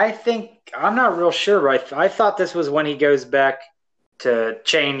 I think I'm not real sure. I thought this was when he goes back to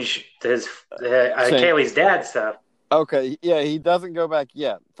change his Kaylee's dad stuff. Okay, yeah, he doesn't go back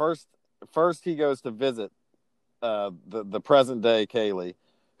yet. First he goes to visit the present day Kaylee.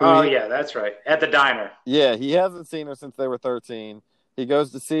 Yeah, that's right. At the diner. Yeah, he hasn't seen her since they were 13. He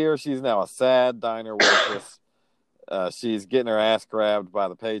goes to see her. She's now a sad diner waitress. She's getting her ass grabbed by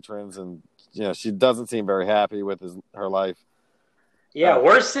the patrons, and she doesn't seem very happy with her life. Yeah,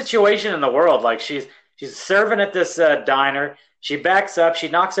 worst situation in the world. Like she's serving at this diner. She backs up. She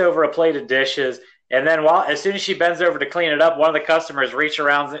knocks over a plate of dishes, And then as soon as she bends over to clean it up, one of the customers reaches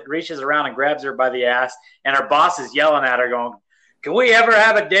around and grabs her by the ass, and her boss is yelling at her, going, "Can we ever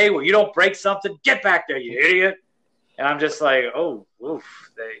have a day where you don't break something? Get back there, you idiot!" And I'm just like, "Oh,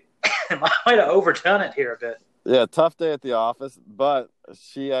 oof, they might have overdone it here a bit." Yeah, tough day at the office, but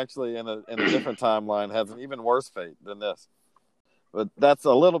she actually in a different timeline has an even worse fate than this. But that's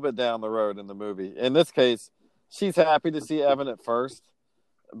a little bit down the road in the movie. In this case, she's happy to see Evan at first,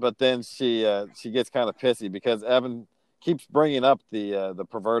 but then she gets kind of pissy because Evan keeps bringing up the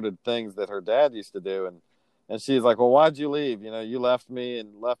perverted things that her dad used to do, and she's like, "Well, why'd you leave? You left me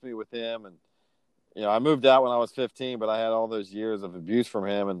with him, and I moved out when I was 15, but I had all those years of abuse from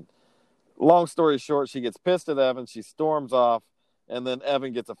him." And long story short, she gets pissed at Evan. She storms off, and then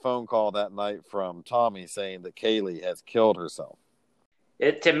Evan gets a phone call that night from Tommy saying that Kaylee has killed herself.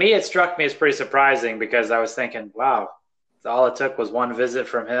 To me, it struck me as pretty surprising because I was thinking, wow, all it took was one visit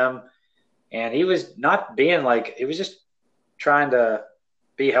from him. And he was not being he was just trying to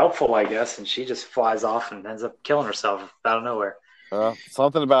be helpful, I guess. And she just flies off and ends up killing herself out of nowhere.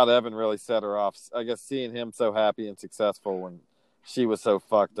 Something about Evan really set her off. I guess seeing him so happy and successful when she was so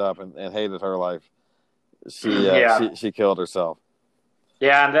fucked up and hated her life, she killed herself.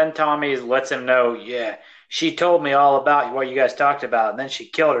 Yeah, and then Tommy lets him know, she told me all about what you guys talked about, and then she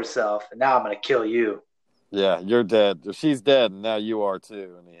killed herself, and now I'm going to kill you. Yeah, you're dead. She's dead, and now you are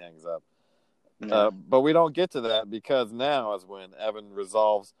too, and he hangs up. Yeah. But we don't get to that because now is when Evan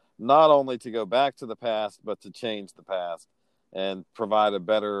resolves not only to go back to the past, but to change the past and provide a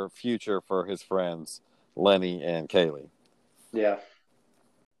better future for his friends, Lenny and Kaylee. Yeah.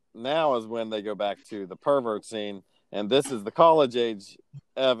 Now is when they go back to the pervert scene, and this is the college-age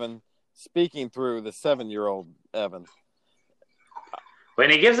Evan speaking through the 7-year-old Evan. When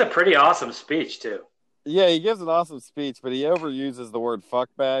he gives a pretty awesome speech, too. Yeah, he gives an awesome speech, but he overuses the word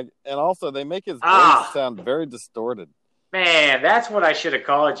fuckbag, and also they make his voice sound very distorted. Man, that's what I should have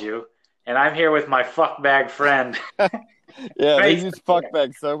called you, and I'm here with my fuckbag friend. Yeah, they use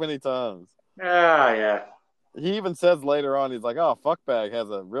fuckbag so many times. Yeah. He even says later on, he's like, "Oh, fuckbag has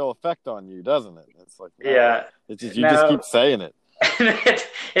a real effect on you, doesn't it?" It's like, no, yeah, it's just just keep saying it.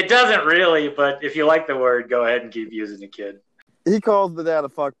 It doesn't really, but if you like the word, go ahead and keep using it, kid. He calls the dad a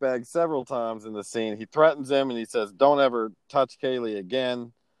fuckbag several times in the scene. He threatens him and he says, "Don't ever touch Kaylee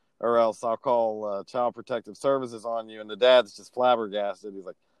again, or else I'll call Child Protective Services on you." And the dad's just flabbergasted. He's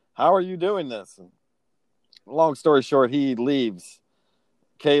like, "How are you doing this?" And long story short, he leaves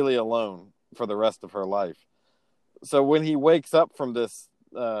Kaylee alone for the rest of her life. So when he wakes up from this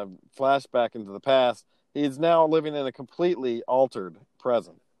flashback into the past, he's now living in a completely altered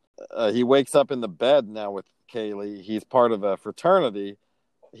present. He wakes up in the bed now with Kaylee. He's part of a fraternity.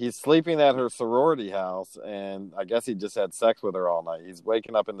 He's sleeping at her sorority house, and I guess he just had sex with her all night. He's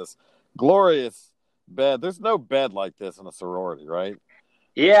waking up in this glorious bed. There's no bed like this in a sorority, right?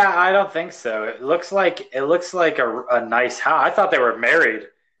 Yeah, I don't think so. It looks like a nice house. I thought they were married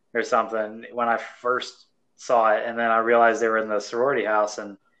or something when I first saw it, and then I realized they were in the sorority house.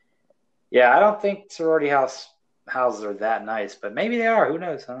 And yeah, I don't think sorority houses are that nice, but maybe they are. Who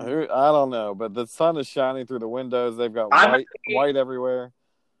knows? Huh? I don't know, but the sun is shining through the windows. They've got white everywhere.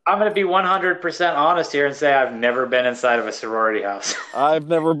 I'm going to be 100% honest here and say I've never been inside of a sorority house. I've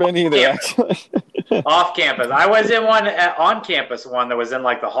never been either, actually. Off campus. I was in one on campus, one that was in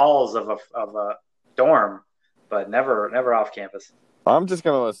the halls of a dorm, but never off campus. I'm just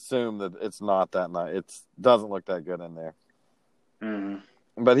going to assume that it's not that nice. It doesn't look that good in there.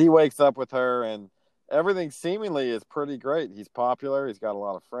 Mm-hmm. But he wakes up with her, and everything seemingly is pretty great. He's popular. He's got a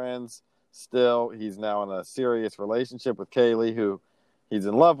lot of friends still. He's now in a serious relationship with Kaylee, who he's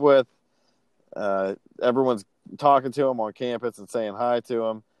in love with. Everyone's talking to him on campus and saying hi to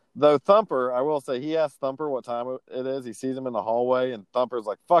him. Though Thumper, I will say, he asks Thumper what time it is. He sees him in the hallway, and Thumper's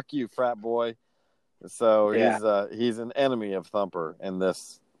like, "Fuck you, frat boy." So he's an enemy of Thumper in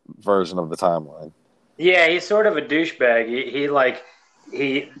this version of the timeline. Yeah, he's sort of a douchebag.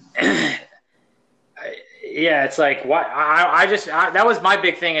 Yeah, it's like, why? That was my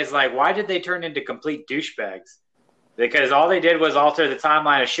big thing. Is like, why did they turn into complete douchebags? Because all they did was alter the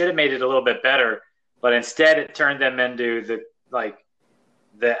timeline. It should have made it a little bit better, but instead it turned them into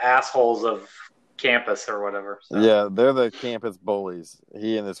the assholes of campus or whatever. So. Yeah, they're the campus bullies.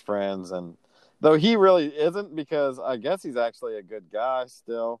 He and his friends, and though he really isn't, because I guess he's actually a good guy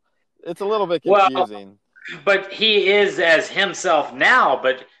still. It's a little bit confusing. Well, but he is as himself now,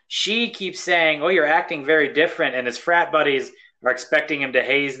 but she keeps saying, "Oh, you're acting very different," and his frat buddies are expecting him to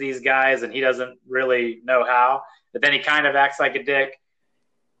haze these guys, and he doesn't really know how. But then he kind of acts like a dick,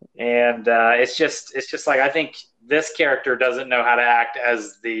 and it's just like, I think this character doesn't know how to act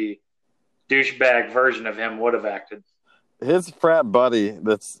as the douchebag version of him would have acted. His frat buddy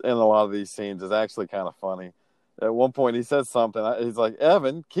that's in a lot of these scenes is actually kind of funny. At one point, he says something. He's like,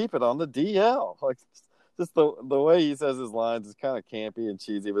 "Evan, keep it on the DL." Like, just the way he says his lines is kind of campy and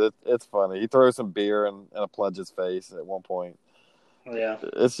cheesy, but it's funny. He throws some beer in a Pledge's face at one point. Yeah,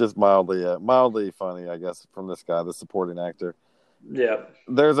 it's just mildly funny, I guess, from this guy, the supporting actor. Yeah.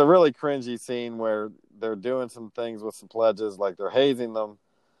 There's a really cringy scene where they're doing some things with some Pledges, like they're hazing them,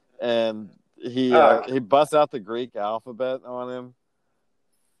 and he busts out the Greek alphabet on him.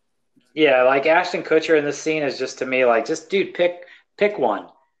 Yeah, like Ashton Kutcher in this scene is just to me like, just dude, pick one.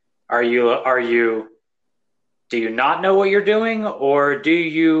 Do you not know what you're doing, or do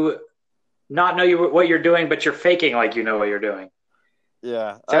you not know what you're doing, but you're faking like you know what you're doing?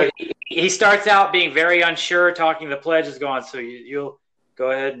 Yeah. So he starts out being very unsure, talking to the Pledges, going, "So you'll go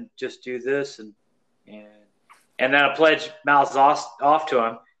ahead and just do this," and then a Pledge mouths off to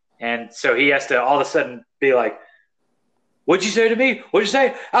him, and so he has to all of a sudden be like, "What'd you say to me? What'd you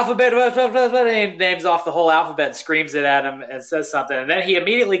say? Alphabet, blah, blah, blah, blah," and he names off the whole alphabet and screams it at him and says something. And then he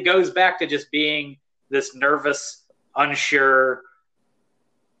immediately goes back to just being this nervous, unsure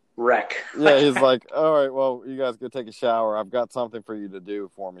wreck. Yeah, he's like, "All right, well, you guys go take a shower. I've got something for you to do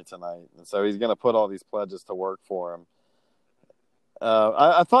for me tonight." And so he's going to put all these Pledges to work for him.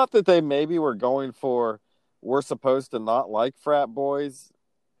 I thought that they maybe were going for, we're supposed to not like frat boys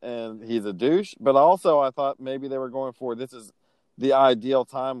and he's a douche, but also I thought maybe they were going for, this is the ideal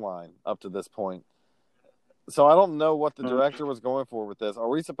timeline up to this point. So I don't know what the director was going for with this. Are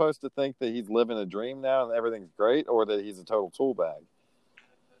we supposed to think that he's living a dream now and everything's great, or that he's a total tool bag?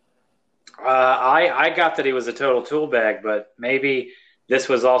 I got that he was a total tool bag, but maybe this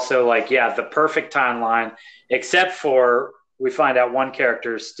was also like, the perfect timeline, except for we find out one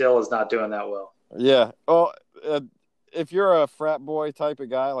character still is not doing that well. Yeah. Oh, if you're a frat boy type of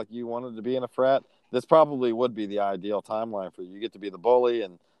guy, like you wanted to be in a frat, this probably would be the ideal timeline for you. You get to be the bully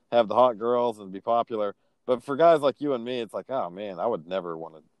and have the hot girls and be popular. But for guys like you and me, it's like, oh man, I would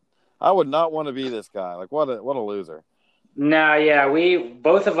not want to be this guy. Like, what a loser. No, yeah,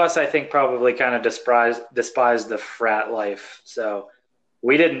 both of us, I think, probably kind of despise the frat life. So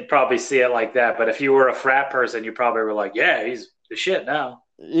we didn't probably see it like that. But if you were a frat person, you probably were like, yeah, he's the shit now.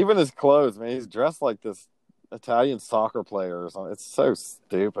 Even his clothes, man, he's dressed like this Italian soccer player or something. It's so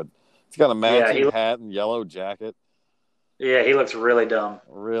stupid. He's got a matching hat and yellow jacket. Yeah, he looks really dumb.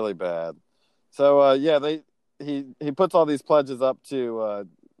 Really bad. So, he puts all these Pledges up to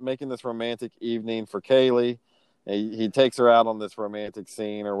making this romantic evening for Kaylee. He takes her out on this romantic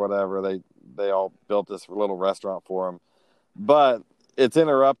scene or whatever. They all built this little restaurant for him. But it's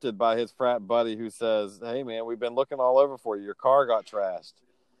interrupted by his frat buddy who says, "Hey, man, we've been looking all over for you. Your car got trashed."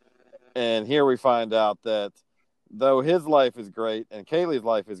 And here we find out that though his life is great and Kaylee's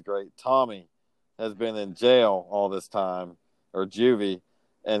life is great, Tommy has been in jail all this time, or juvie,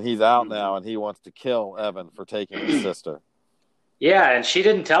 and he's out now, and he wants to kill Evan for taking his sister. Yeah, and she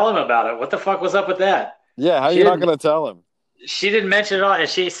didn't tell him about it. What the fuck was up with that? Yeah, how are you not going to tell him? She didn't mention it all, and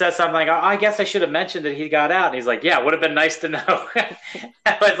she said something like, I guess I should have mentioned that he got out. And he's like, yeah, it would have been nice to know.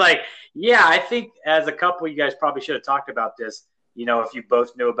 I was like, yeah, I think as a couple, you guys probably should have talked about this, if you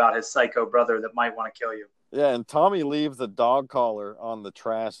both knew about his psycho brother that might want to kill you. Yeah, and Tommy leaves a dog collar on the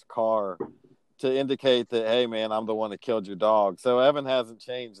trashed car to indicate that, hey, man, I'm the one that killed your dog. So Evan hasn't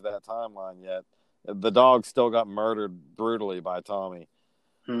changed that timeline yet. The dog still got murdered brutally by Tommy.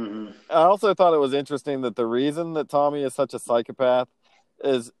 Mm-hmm. I also thought it was interesting that the reason that Tommy is such a psychopath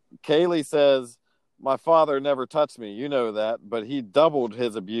is Kaylee says, my father never touched me. You know that, but he doubled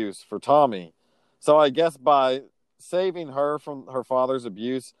his abuse for Tommy. So I guess by saving her from her father's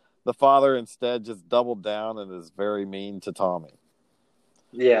abuse, the father instead just doubled down and is very mean to Tommy.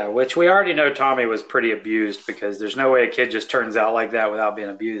 Yeah, which we already know Tommy was pretty abused, because there's no way a kid just turns out like that without being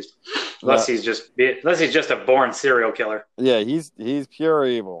abused, unless he's just a born serial killer. Yeah, he's pure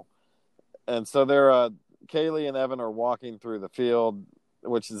evil. And so Kaylee and Evan are walking through the field,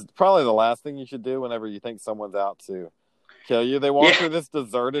 which is probably the last thing you should do whenever you think someone's out to kill you. They walk through this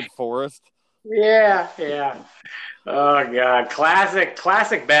deserted forest. Yeah. Oh God,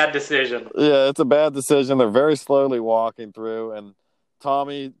 classic bad decision. Yeah, it's a bad decision. They're very slowly walking through, and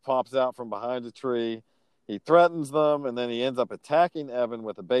Tommy pops out from behind a tree. He threatens them, and then he ends up attacking Evan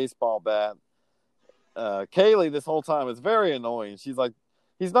with a baseball bat. Kaylee, this whole time, is very annoying. She's like,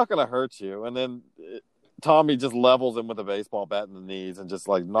 he's not going to hurt you. And then Tommy just levels him with a baseball bat in the knees and just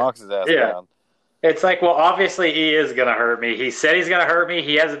like knocks his ass down. It's like, well, obviously he is going to hurt me. He said he's going to hurt me.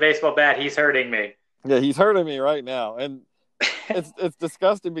 He has a baseball bat. He's hurting me. Yeah, he's hurting me right now. And it's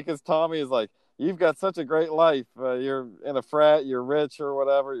disgusting because Tommy is like, you've got such a great life. You're in a frat, you're rich or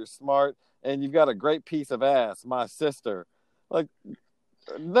whatever, you're smart, and you've got a great piece of ass, my sister. Like,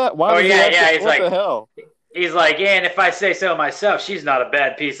 that, why? Oh yeah, yeah. What the hell? He's like, yeah, and if I say so myself, she's not a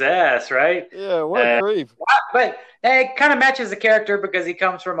bad piece of ass, right? Yeah, what a creep. But it kind of matches the character because he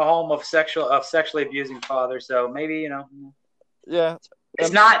comes from a home of sexually abusing father, so maybe Yeah,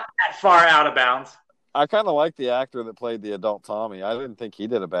 it's not that far out of bounds. I kind of like the actor that played the adult Tommy. I didn't think he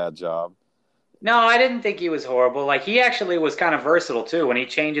did a bad job. No, I didn't think he was horrible. Like, he actually was kind of versatile too. When he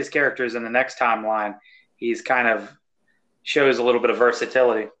changes characters in the next timeline, he's kind of shows a little bit of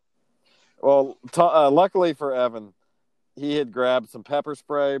versatility. Well, luckily for Evan, he had grabbed some pepper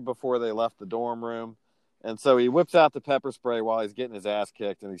spray before they left the dorm room. And so he whips out the pepper spray while he's getting his ass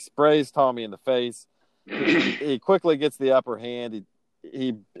kicked, and he sprays Tommy in the face. He quickly gets the upper hand.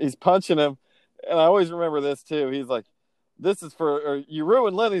 He's punching him. And I always remember this, too. He's like, this is you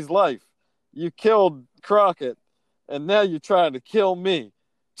ruined Lenny's life. You killed Crockett, and now you're trying to kill me.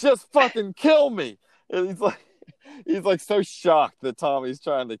 Just fucking kill me. And he's like so shocked that Tommy's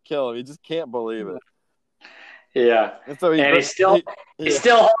trying to kill him. He just can't believe it. Yeah, and so he's still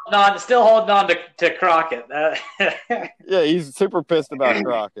holding on to Crockett. Yeah, he's super pissed about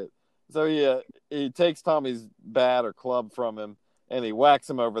Crockett. So he takes Tommy's bat or club from him, and he whacks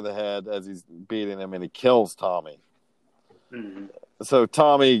him over the head as he's beating him, and he kills Tommy. Mm-hmm. So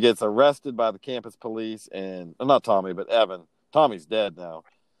Tommy gets arrested by the campus police, and not Tommy, but Evan. Tommy's dead now.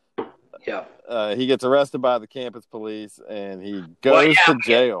 Yeah. He gets arrested by the campus police, and he goes to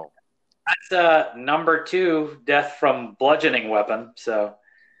jail. That's number 2 death from bludgeoning weapon. So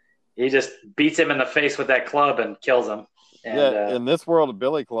he just beats him in the face with that club and kills him. And, in this world, a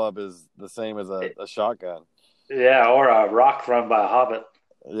billy club is the same as a shotgun. Yeah, or a rock thrown by a hobbit.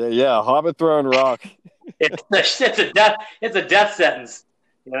 Yeah, a hobbit throwing rock. It's a death sentence.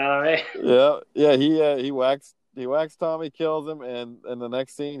 You know what I mean? Yeah. He whacks Tommy, kills him, and in the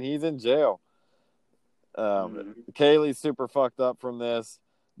next scene, he's in jail. Kaylee's super fucked up from this,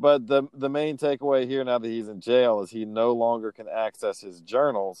 but the main takeaway here, now that he's in jail, is he no longer can access his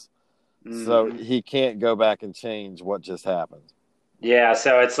journals, so he can't go back and change what just happened. Yeah,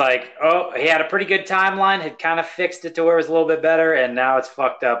 so it's like, he had a pretty good timeline, had kind of fixed it to where it was a little bit better, and now it's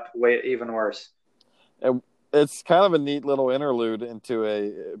fucked up even worse. And it's kind of a neat little interlude into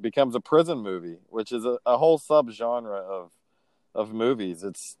it becomes a prison movie, which is a whole subgenre of movies.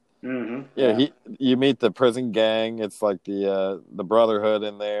 It's you meet the prison gang. It's like the brotherhood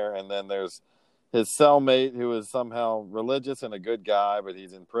in there, and then there's his cellmate who is somehow religious and a good guy, but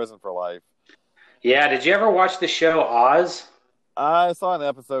he's in prison for life. Yeah, did you ever watch the show Oz? I saw an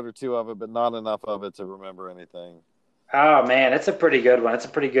episode or 2 of it, but not enough of it to remember anything. Oh, man, it's a pretty good one. It's a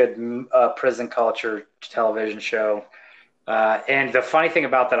pretty good prison culture television show. And the funny thing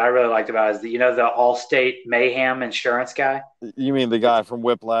about that I really liked about it is that, the Allstate Mayhem insurance guy? You mean the guy from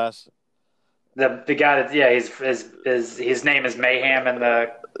Whiplash? The guy that, his name is Mayhem in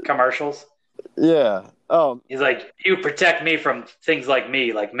the commercials? Yeah. Oh. He's like, you protect me from things like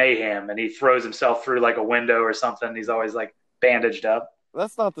me, like mayhem. And he throws himself through like a window or something. He's always like bandaged up.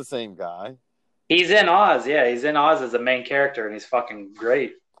 That's not the same guy. He's in Oz, yeah. He's in Oz as the main character, and he's fucking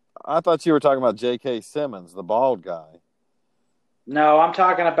great. I thought you were talking about J.K. Simmons, the bald guy. No, I'm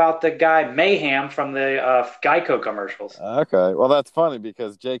talking about the guy Mayhem from the Geico commercials. Okay, well, that's funny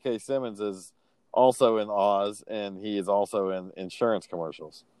because J.K. Simmons is also in Oz, and he is also in insurance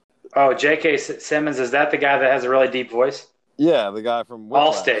commercials. Oh, J.K. Simmons, is that the guy that has a really deep voice? Yeah, the guy from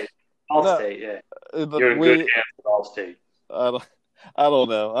Whiplash. Allstate, yeah. You're in good hands with Allstate. I don't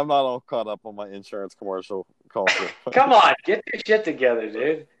know. I'm not all caught up on my insurance commercial culture. Come on, get your shit together,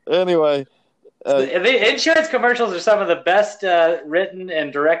 dude. Anyway. The insurance commercials are some of the best written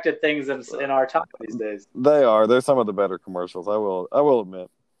and directed things in our time these days. They are. They're some of the better commercials, I will admit.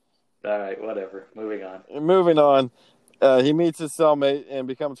 All right, whatever. Moving on. He meets his cellmate and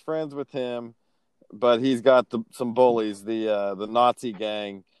becomes friends with him, but he's got some bullies, the Nazi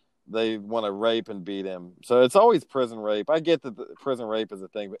gang. They want to rape and beat him. So it's always prison rape. I get that prison rape is a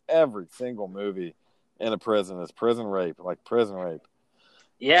thing, but every single movie in a prison is prison rape.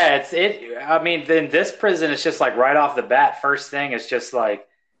 Yeah, I mean, in this prison, it's just like right off the bat, first thing, it's just like,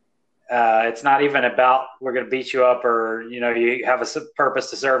 it's not even about we're going to beat you up or, you have a purpose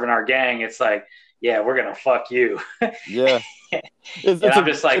to serve in our gang. It's like, yeah, we're going to fuck you. Yeah. It's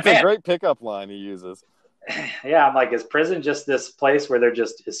a great pickup line he uses. Yeah, I'm like, is prison just this place where they're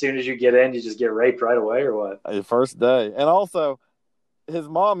just, as soon as you get in, you just get raped right away or what? The first day. And also, his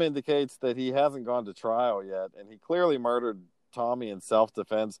mom indicates that he hasn't gone to trial yet, and he clearly murdered Tommy in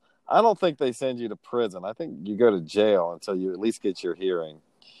self-defense. I don't think they send you to prison. I think you go to jail until you at least get your hearing.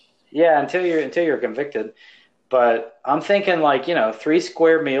 Yeah, until you're convicted. But I'm thinking like, 3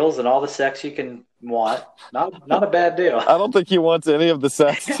 square meals and all the sex you can want. Not a bad deal. I don't think he wants any of the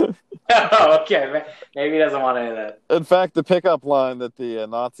sex. Oh, okay. Maybe he doesn't want any of that. In fact, the pickup line that the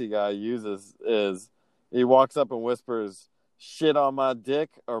Nazi guy uses is he walks up and whispers, "Shit on my dick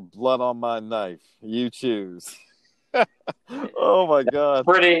or blood on my knife. You choose." Oh my God.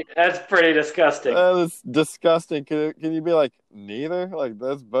 That's pretty disgusting. That is disgusting. Can you be like, neither? Like,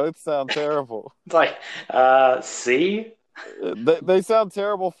 those both sound terrible. It's like, see? They sound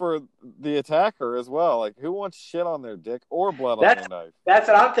terrible for the attacker as well. Like, who wants shit on their dick or blood on their knife? That's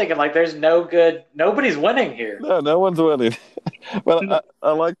what I'm thinking. Like, there's nobody's winning here. No one's winning. But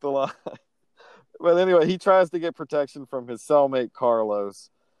I like the line. But anyway, he tries to get protection from his cellmate Carlos,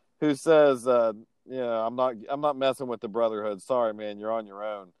 who says, I'm not messing with the Brotherhood. Sorry, man, you're on your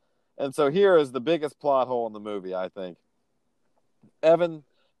own. And so here is the biggest plot hole in the movie, I think. Evan,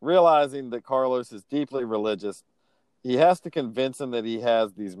 realizing that Carlos is deeply religious, he has to convince him that he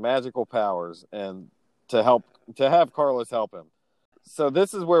has these magical powers and to have Carlos help him. So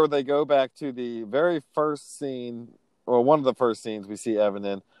this is where they go back to the very first scene, or one of the first scenes we see Evan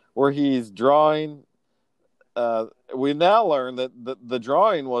in, where he's drawing. We now learn that the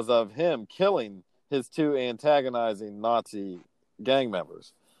drawing was of him killing his 2 antagonizing Nazi gang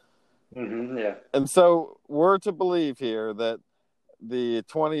members. Mm-hmm, yeah. And so we're to believe here that the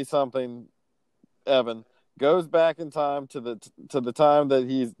 20-something Evan goes back in time to the time that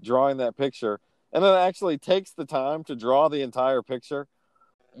he's drawing that picture, and then actually takes the time to draw the entire picture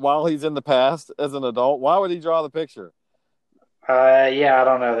while he's in the past as an adult. Why would he draw the picture? Yeah, I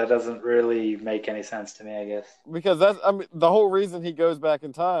don't know. That doesn't really make any sense to me, I guess. Because the whole reason he goes back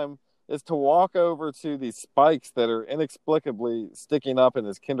in time is to walk over to these spikes that are inexplicably sticking up in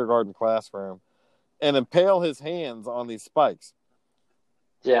his kindergarten classroom and impale his hands on these spikes.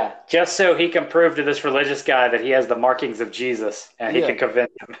 Yeah, just so he can prove to this religious guy that he has the markings of Jesus, and he can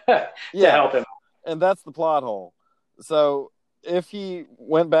convince him to help him. And that's the plot hole. So if he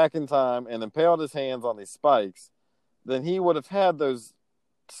went back in time and impaled his hands on these spikes, then he would have had those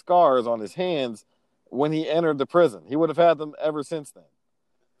scars on his hands when he entered the prison. He would have had them ever since then.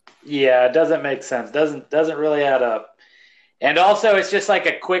 Yeah, it doesn't make sense. Doesn't really add up. And also, it's just like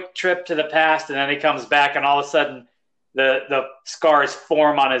a quick trip to the past, and then he comes back, and all of a sudden, the scars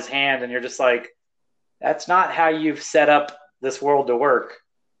form on his hand, and you're just like, that's not how you've set up this world to work.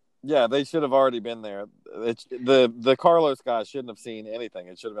 Yeah, they should have already been there. The Carlos guy shouldn't have seen anything.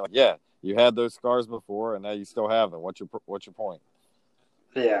 It should have been like, yeah, you had those scars before, and now you still have them. What's your point?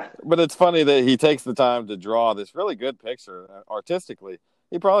 Yeah. But it's funny that he takes the time to draw this really good picture artistically.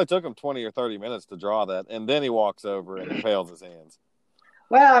 He probably took him 20 or 30 minutes to draw that, and then he walks over and impales his hands.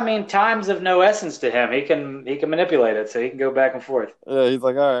 Well, I mean, time's of no essence to him. He can manipulate it, so he can go back and forth. Yeah, he's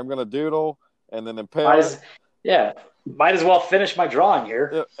like, all right, I'm going to doodle and then impale. Might as well finish my drawing here.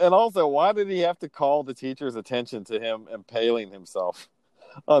 Yeah, and also, why did he have to call the teacher's attention to him impaling himself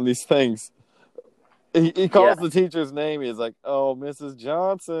on these things? He calls the teacher's name. He's like, "Oh, Mrs.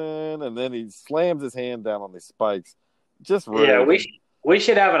 Johnson," and then he slams his hand down on these spikes. Just rude. Yeah, we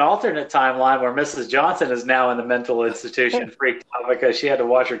should have an alternate timeline where Mrs. Johnson is now in the mental institution freaked out because she had to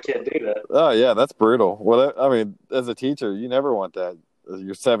watch her kid do that. Oh, yeah, that's brutal. Well, I mean, as a teacher, you never want that.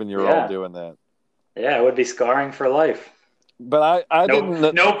 Your 7-year-old doing that. Yeah, it would be scarring for life. But I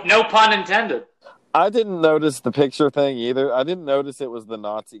didn't. No pun intended. I didn't notice the picture thing either. I didn't notice it was the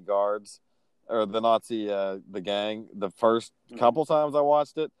Nazi guards or the Nazi the gang the first couple times I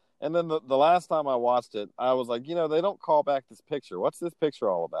watched it. And then the last time I watched it, I was like, they don't call back this picture. What's this picture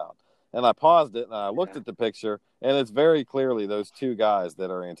all about? And I paused it, and I looked at the picture, and it's very clearly those 2 guys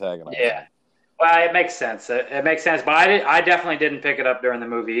that are antagonizing. Yeah. Well, it makes sense. It makes sense. But I definitely didn't pick it up during the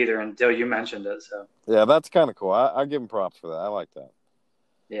movie either until you mentioned it. So yeah, that's kind of cool. I give him props for that. I like that.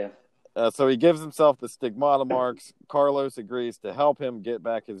 Yeah. So he gives himself the stigmata marks. Carlos agrees to help him get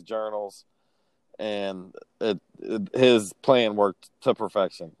back his journals, and his plan worked to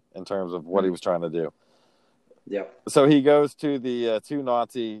perfection in terms of what he was trying to do. Yeah. So he goes to the 2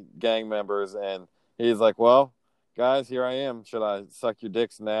 Nazi gang members, and he's like, "Well, guys, here I am. Should I suck your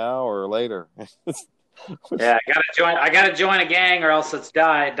dicks now or later?" Yeah, I gotta join a gang, or else it's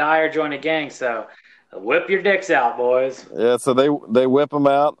die or join a gang. So whip your dicks out, boys. Yeah, so they whip him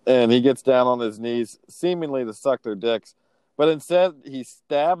out, and he gets down on his knees, seemingly to suck their dicks. But instead, he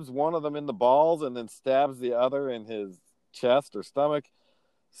stabs one of them in the balls and then stabs the other in his chest or stomach.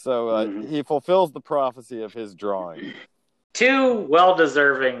 So he fulfills the prophecy of his drawing. 2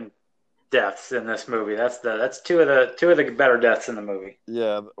 well-deserving deaths in this movie. That's two of the better deaths in the movie.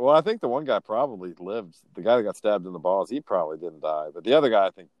 Yeah, well, I think the one guy probably lived. The guy that got stabbed in the balls, he probably didn't die, but the other guy,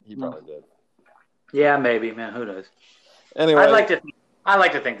 I think he probably did. Yeah, maybe, man. Who knows? Anyway, I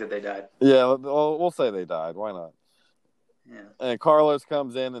like to think that they died. yeah, we'll say they died. Why not? Yeah. And Carlos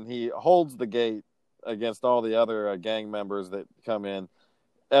comes in and he holds the gate against all the other gang members that come in.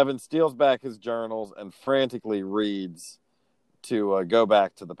 Evan steals back his journals and frantically reads to go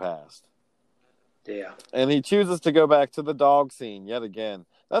back to the past. Yeah. And he chooses to go back to the dog scene yet again.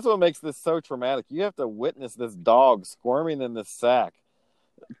 That's what makes this so traumatic. You have to witness this dog squirming in this sack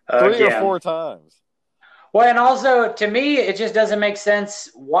 3 or 4 times. Well, and also, to me, it just doesn't make sense.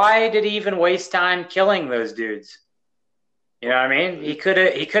 Why did he even waste time killing those dudes? You know what I mean? He could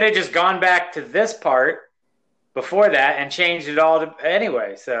have just gone back to this part before that and changed it all to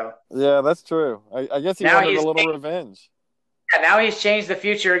anyway. So yeah, that's true. I guess he wanted a little revenge. Yeah, now he's changed the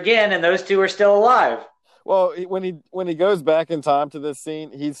future again, and those two are still alive. Well, when he goes back in time to this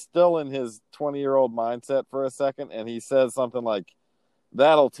scene, he's still in his 20-year-old mindset for a second, and he says something like,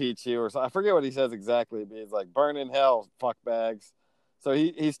 "That'll teach you," or something. I forget what he says exactly, but he's like, "Burn in hell, fuck bags." So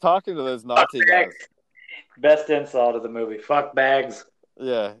he's talking to those Nazi guys. Best insult of the movie. Fuck bags.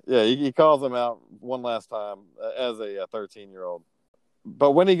 Yeah. He calls them out one last time as a 13-year-old.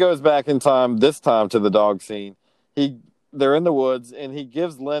 But when he goes back in time, this time to the dog scene, they're in the woods, and he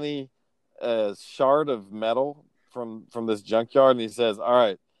gives Lenny a shard of metal from this junkyard, and he says, "All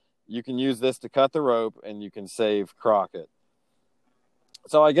right, you can use this to cut the rope, and you can save Crockett."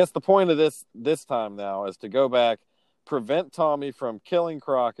 So I guess the point of this time now is to go back, prevent Tommy from killing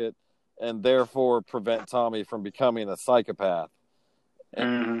Crockett, and therefore prevent Tommy from becoming a psychopath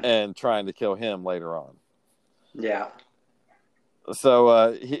and trying to kill him later on. Yeah.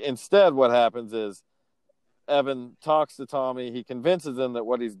 So instead what happens is Evan talks to Tommy. He convinces him that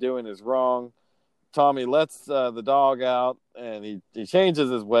what he's doing is wrong. Tommy lets the dog out, and he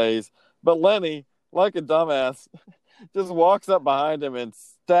changes his ways. But Lenny, like a dumbass, just walks up behind him and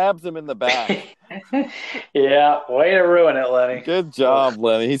stabs him in the back. Yeah, way to ruin it, Lenny. Good job,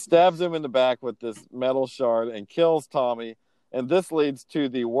 Lenny. He stabs him in the back with this metal shard and kills Tommy. And this leads to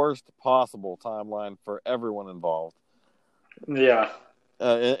the worst possible timeline for everyone involved. Yeah.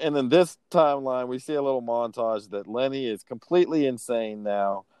 And in this timeline, we see a little montage that Lenny is completely insane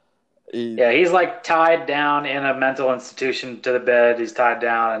now. He's like tied down in a mental institution to the bed. He's tied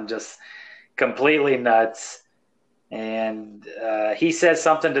down and just completely nuts. And he says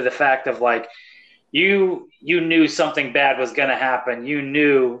something to the fact of like, you knew something bad was going to happen. You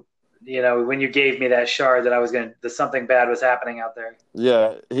knew, when you gave me that shard that something bad was happening out there.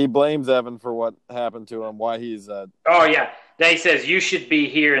 Yeah, he blames Evan for what happened to him, why he's... Oh, yeah. Then he says, you should be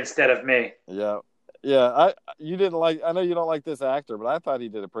here instead of me. Yeah. I know you don't like this actor, but I thought he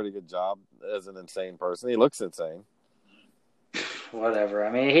did a pretty good job as an insane person. He looks insane. Whatever.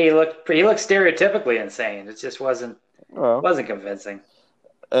 I mean, he looked stereotypically insane. It just wasn't convincing.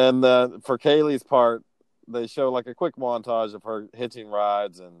 And for Kaylee's part, they show like a quick montage of her hitching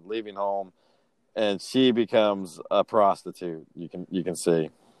rides and leaving home, and she becomes a prostitute. You can see.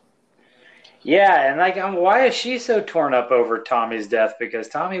 Yeah, and like, why is she so torn up over Tommy's death? Because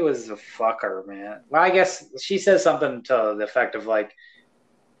Tommy was a fucker, man. Well, I guess she says something to the effect of like,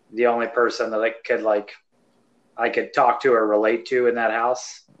 the only person that I could talk to or relate to in that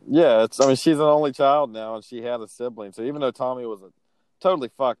house. Yeah, she's an only child now, and she had a sibling. So even though Tommy was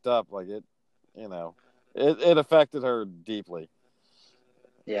totally fucked up, like it affected her deeply.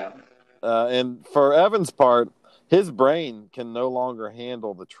 Yeah. And for Evan's part, his brain can no longer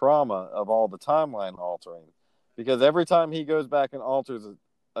handle the trauma of all the timeline altering, because every time he goes back and alters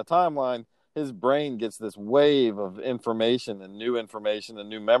a timeline, his brain gets this wave of information and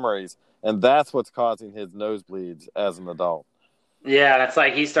new memories, and that's what's causing his nosebleeds as an adult. Yeah, and it's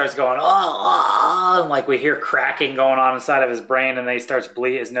like he starts going, and like we hear cracking going on inside of his brain, and then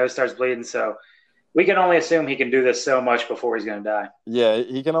his nose starts bleeding. So we can only assume he can do this so much before he's going to die. Yeah,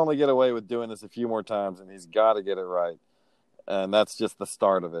 he can only get away with doing this a few more times, and he's got to get it right. And that's just the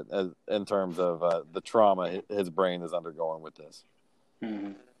start of it in terms of the trauma his brain is undergoing with this.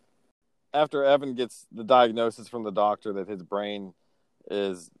 Mm-hmm. After Evan gets the diagnosis from the doctor that his brain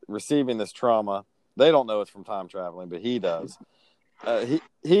is receiving this trauma, they don't know it's from time traveling, but he does.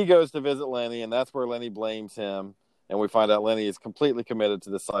 He goes to visit Lenny, and that's where Lenny blames him. And we find out Lenny is completely committed to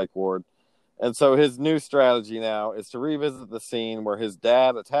the psych ward. And so his new strategy now is to revisit the scene where his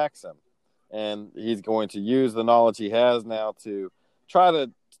dad attacks him. And he's going to use the knowledge he has now to try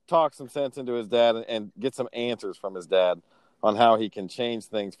to talk some sense into his dad and get some answers from his dad on how he can change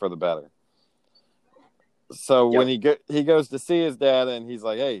things for the better. So when he goes to see his dad, and he's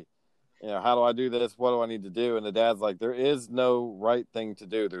like, hey, how do I do this? What do I need to do? And the dad's like, there is no right thing to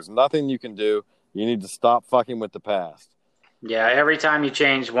do. There's nothing you can do. You need to stop fucking with the past. Yeah, every time you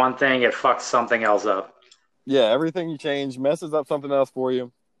change one thing, it fucks something else up. Yeah, everything you change messes up something else for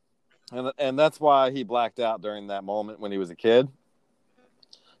you, and that's why he blacked out during that moment when he was a kid,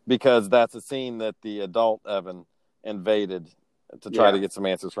 because that's a scene that the adult Evan invaded to try to get some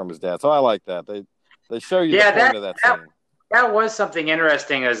answers from his dad. So I like that they show you the point of that scene. That was something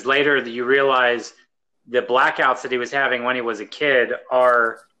interesting. As later that you realize the blackouts that he was having when he was a kid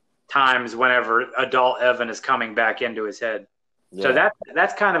are times whenever adult Evan is coming back into his head. Yeah. So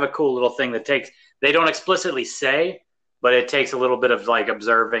that's kind of a cool little thing that takes. They don't explicitly say, but it takes a little bit of like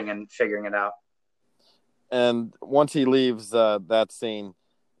observing and figuring it out. And once he leaves that scene,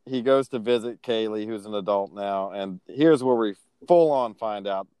 he goes to visit Kaylee, who's an adult now, and here's where we full on find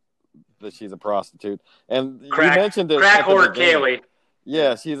out that she's a prostitute. And you mentioned it. Crack whore Kaylee.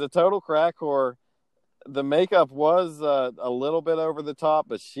 Yeah, she's a total crack whore. The makeup was a little bit over the top,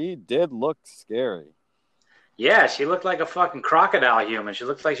 but she did look scary. Yeah, she looked like a fucking crocodile human. She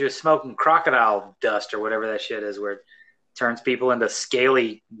looked like she was smoking crocodile dust or whatever that shit is, where it turns people into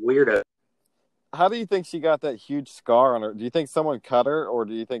scaly weirdos. How do you think she got that huge scar on her? Do you think someone cut her, or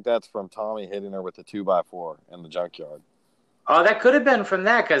do you think that's from Tommy hitting her with the 2x4 in the junkyard? Oh, that could have been from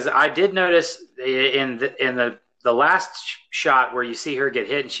that, because I did notice in the last shot where you see her get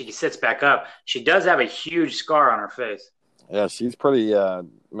hit and she sits back up, she does have a huge scar on her face. Yeah, she's pretty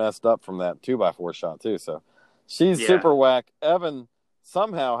messed up from that 2x4 shot too. So she's super whack. Evan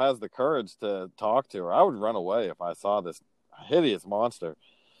somehow has the courage to talk to her. I would run away if I saw this hideous monster.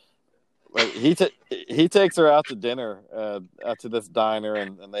 Like he takes her out to dinner to this diner,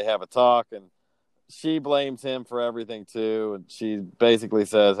 and they have a talk, and she blames him for everything too. And she basically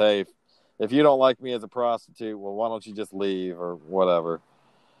says, "Hey, if you don't like me as a prostitute, well, why don't you just leave or whatever?"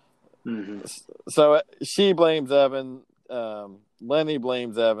 Mm-hmm. So she blames Evan. Lenny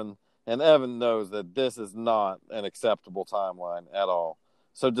blames Evan, and Evan knows that this is not an acceptable timeline at all.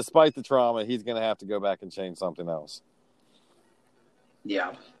 So despite the trauma, he's going to have to go back and change something else.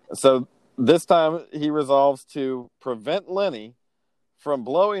 Yeah. So this time he resolves to prevent Lenny from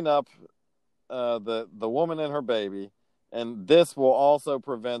blowing up the woman and her baby, and this will also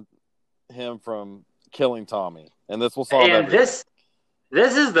prevent him from killing Tommy. And this will solve everything.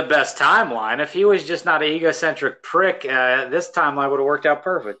 This is the best timeline. If he was just not an egocentric prick, this timeline would have worked out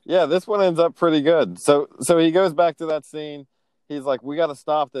perfect. Yeah, this one ends up pretty good. So he goes back to that scene. He's like, "We got to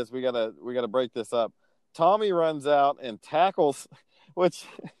stop this. We got to break this up." Tommy runs out and tackles, which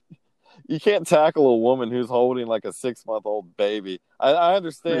you can't tackle a woman who's holding like a 6-month-old baby. I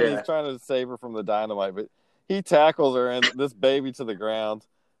understand he's trying to save her from the dynamite, but he tackles her and this baby to the ground,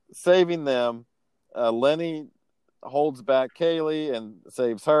 saving them. Lenny holds back Kaylee and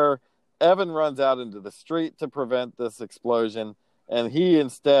saves her. Evan runs out into the street to prevent this explosion, and he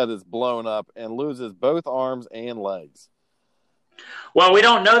instead is blown up and loses both arms and legs. Well, we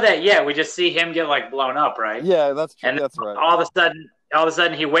don't know that yet. We just see him get like blown up, right? Yeah, that's true. And that's right. All of a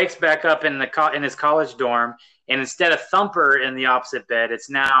sudden, he wakes back up in his college dorm, and instead of Thumper in the opposite bed,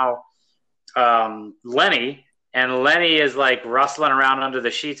 it's now Lenny. And Lenny is like rustling around under the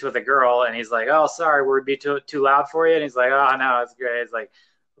sheets with a girl, and he's like, "Oh, sorry, would it be too loud for you?" And he's like, "Oh, no, it's great." It's like,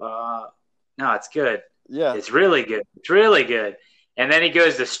 "No, it's good. Yeah, it's really good. It's really good." And then he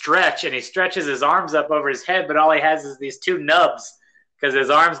goes to stretch, and he stretches his arms up over his head, but all he has is these two nubs because his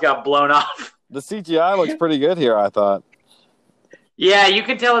arms got blown off. The CGI looks pretty good here, I thought. Yeah, you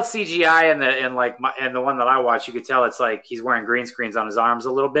can tell it's CGI, in the one that I watched, you could tell it's like he's wearing green screens on his arms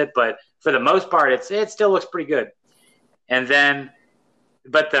a little bit, but for the most part, it still looks pretty good. And then,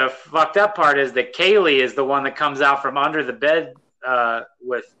 but the fucked up part is that Kaylee is the one that comes out from under the bed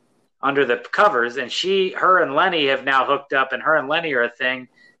under the covers, and her and Lenny have now hooked up, and her and Lenny are a thing.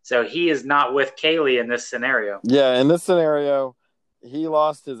 So he is not with Kaylee in this scenario. Yeah, in this scenario, he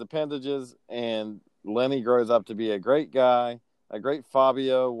lost his appendages, and Lenny grows up to be a great guy, a great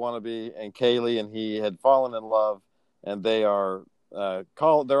Fabio wannabe, and Kaylee and he had fallen in love, and they are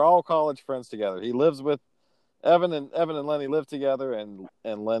they're all college friends together. He lives with Evan and Lenny live together, and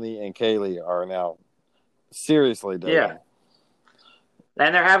Lenny and Kaylee are now seriously dating. Yeah.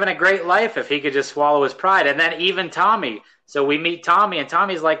 And they're having a great life if he could just swallow his pride. And then even Tommy. So we meet Tommy, and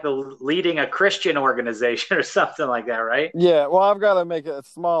Tommy's like leading a Christian organization or something like that, right? Yeah, well, I've got to make a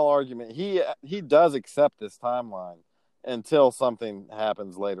small argument. He does accept this timeline until something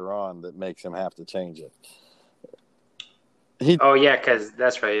happens later on that makes him have to change it. Because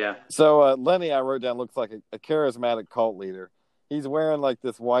that's right, yeah. So Lenny, I wrote down, looks like a charismatic cult leader. He's wearing like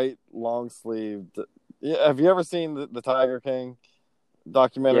this white long-sleeved... Have you ever seen the Tiger King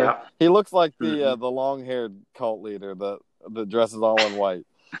documentary? Yeah. He looks like the long-haired cult leader that dresses all in white.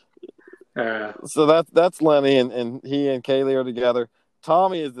 So that's Lenny, and he and Kaylee are together.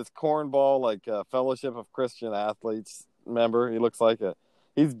 Tommy is this cornball, like Fellowship of Christian Athletes member. He looks like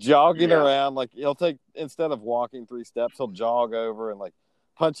he's jogging around, like he'll take, instead of walking 3 steps, he'll jog over and like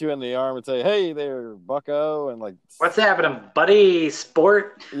punch you in the arm and say, "Hey there, Bucko," and like, "What's happening, buddy?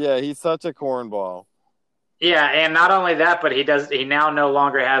 Sport." Yeah, he's such a cornball. Yeah, and not only that, but he now no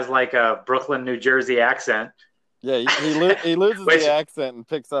longer has like a Brooklyn, New Jersey accent. Yeah, he loses the accent and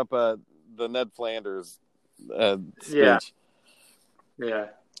picks up the Ned Flanders speech. Yeah.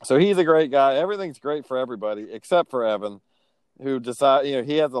 So he's a great guy. Everything's great for everybody except for Evan, who decides,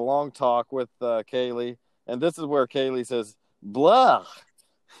 he has a long talk with Kaylee, and this is where Kaylee says, "Blah."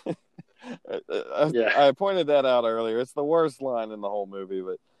 I pointed that out earlier. It's the worst line in the whole movie,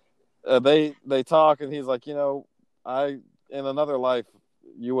 but they talk, and he's like, in another life,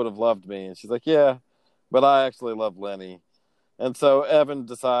 you would have loved me. And she's like, "Yeah, but I actually love Lenny." And so Evan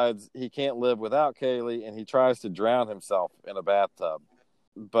decides he can't live without Kaylee, and he tries to drown himself in a bathtub.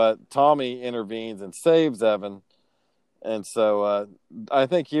 But Tommy intervenes and saves Evan. And so I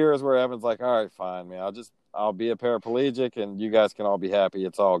think here is where Evan's like, "All right, fine, man. I'll be a paraplegic, and you guys can all be happy.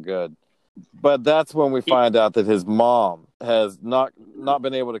 It's all good." But that's when we find out that his mom has not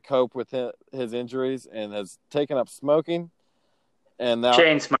been able to cope with his injuries and has taken up smoking. And now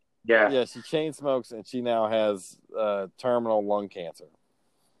chain smoking. Yeah, she chain smokes, and she now has terminal lung cancer.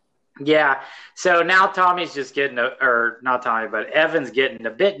 Yeah, so now Tommy's just getting, or not Tommy, but Evan's getting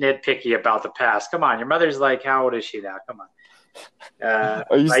a bit nitpicky about the past. Come on, your mother's like, how old is she now? Come on.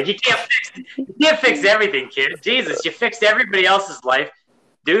 You can't fix everything, kid. Jesus, you fixed everybody else's life.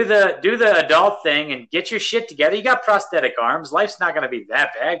 Do the adult thing and get your shit together. You got prosthetic arms. Life's not going to be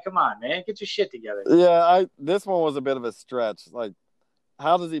that bad. Come on, man, get your shit together. Yeah, this one was a bit of a stretch. Like,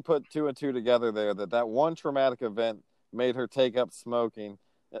 how does he put 2 and 2 together there? That one traumatic event made her take up smoking.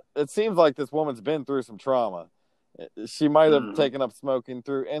 It seems like this woman's been through some trauma. She might have taken up smoking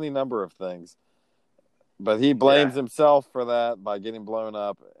through any number of things. But he blames himself for that by getting blown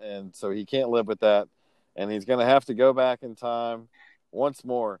up, and so he can't live with that. And he's going to have to go back in time once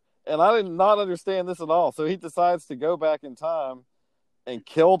more. And I did not understand this at all. So he decides to go back in time and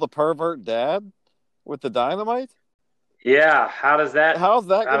kill the pervert dad with the dynamite? Yeah, how's that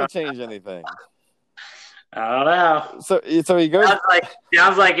going to change anything? I don't know. So he goes.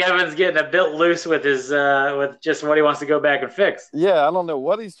 Sounds like Evan's getting a bit loose with his with just what he wants to go back and fix. Yeah, I don't know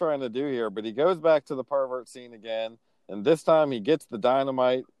what he's trying to do here, but he goes back to the pervert scene again, and this time he gets the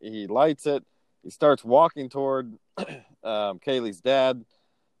dynamite. He lights it. He starts walking toward Kaylee's dad.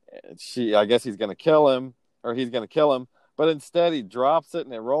 I guess he's going to kill him, but instead he drops it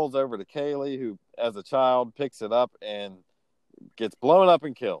and it rolls over to Kaylee, who, as a child, picks it up and gets blown up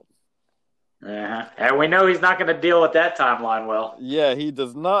and killed. And we know he's not going to deal with that timeline well. Yeah, he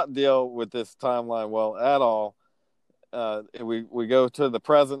does not deal with this timeline well at all. We go to the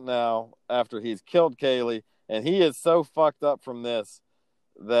present now after he's killed Kaylee, and he is so fucked up from this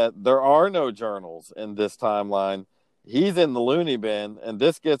that there are no journals in this timeline. He's in the loony bin, and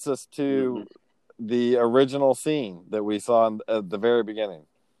this gets us to the original scene that we saw at the very beginning.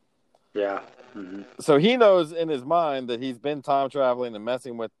 Yeah. So he knows in his mind that he's been time traveling and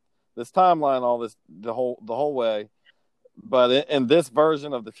messing with this timeline the whole way, but in this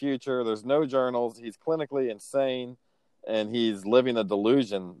version of the future, there's no journals. He's clinically insane, and he's living a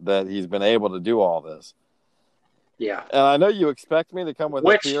delusion that he's been able to do all this. Yeah, and I know you expect me to come with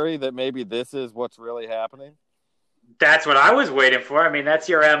a theory that maybe this is what's really happening. That's what I was waiting for. I mean, that's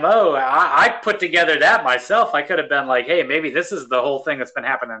your MO. I put together that myself. I could have been like, hey, maybe this is the whole thing that's been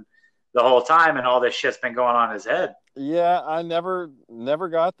happening the whole time, and all this shit's been going on in his head. Yeah, I never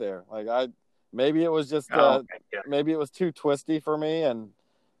got there. Like maybe it was just maybe it was too twisty for me, and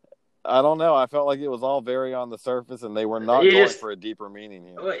I don't know. I felt like it was all very on the surface, and they were not going for a deeper meaning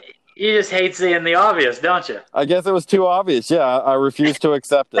here. You just hate seeing the obvious, don't you? I guess it was too obvious. Yeah, I refuse to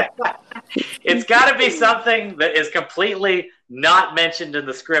accept it. It's got to be something that is completely not mentioned in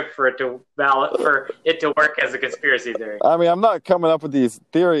the script for it to work as a conspiracy theory. I mean, I'm not coming up with these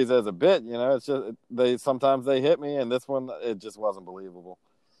theories as a bit. It's just sometimes they hit me, and this one it just wasn't believable.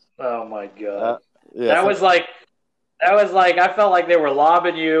 Oh my god! That was like I felt like they were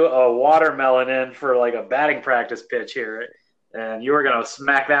lobbing you a watermelon in for like a batting practice pitch here, and you were gonna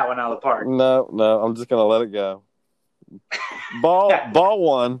smack that one out of the park. No, I'm just gonna let it go. Ball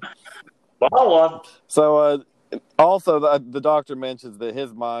one. Ball one. So also the doctor mentions that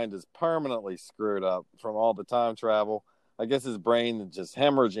his mind is permanently screwed up from all the time travel. I guess his brain is just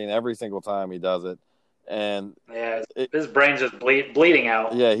hemorrhaging every single time he does it. And his brain's just bleeding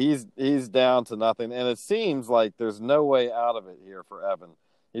out. Yeah, he's down to nothing, and it seems like there's no way out of it here for Evan.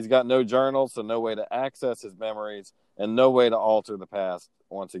 He's got no journal, so no way to access his memories and no way to alter the past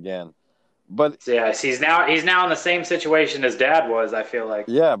once again. But yes, he's now in the same situation as Dad was, I feel like.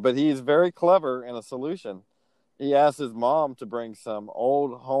 yeah, but he's very clever in a solution. He asks his mom to bring some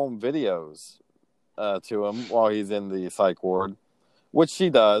old home videos to him while he's in the psych ward, which she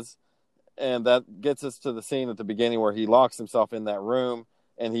does. And that gets us to the scene at the beginning where he locks himself in that room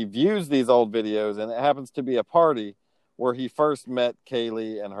and he views these old videos, and it happens to be a party where he first met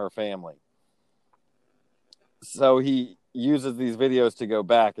Kaylee and her family. So he uses these videos to go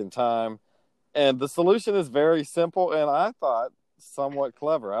back in time. And the solution is very simple, and I thought somewhat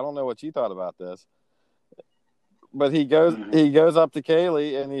clever. I don't know what you thought about this. But he goes up to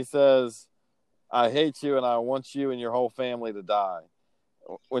Kaylee and he says, "I hate you and I want you and your whole family to die,"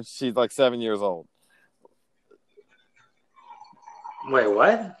 when she's like 7 years old. Wait,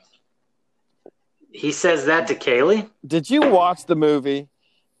 what? He says that to Kaylee? Did you watch the movie?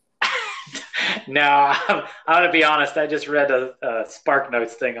 No, I'm going to be honest. I just read a Spark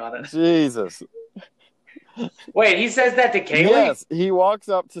Notes thing on it. Jesus. Wait, he says that to Kaylee? Yes, he walks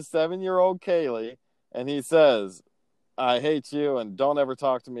up to 7-year-old Kaylee and he says, "I hate you and don't ever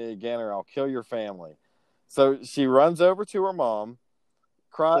talk to me again or I'll kill your family." So she runs over to her mom.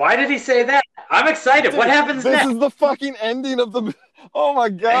 Why did he say that? I'm excited. What happens next? This is the fucking ending of the... Oh my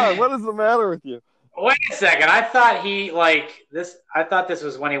God, what is the matter with you? Wait a second. I thought this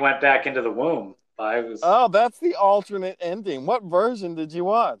was when he went back into the womb. Oh, that's the alternate ending. What version did you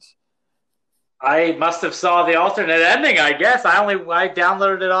watch? I must have saw the alternate ending, I guess. I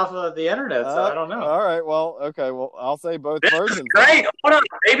downloaded it off of the internet, so I don't know. All right, well, okay. Well, I'll say both versions. Is great. Hold on.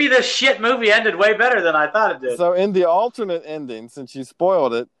 Maybe this shit movie ended way better than I thought it did. So in the alternate ending, since you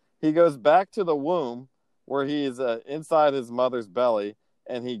spoiled it, he goes back to the womb where he's inside his mother's belly,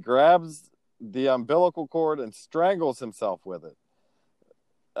 and he grabs the umbilical cord and strangles himself with it.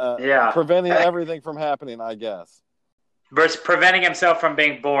 Preventing everything from happening, I guess. Versus preventing himself from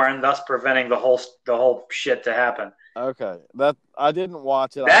being born, thus preventing the whole shit to happen. Okay, that I didn't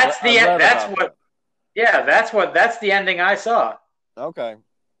watch it. That's the ending I saw. Okay,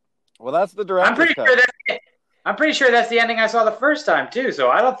 well that's the director's I'm pretty sure that's the ending I saw the first time too.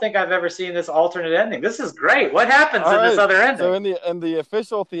 So I don't think I've ever seen this alternate ending. This is great. What happens in this other ending? So in the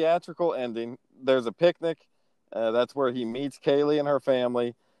official theatrical ending, there's a picnic. That's where he meets Kaylee and her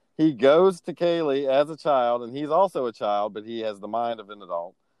family. He goes to Kaylee as a child, and he's also a child, but he has the mind of an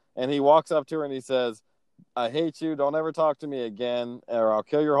adult. And he walks up to her and he says, "I hate you. Don't ever talk to me again, or I'll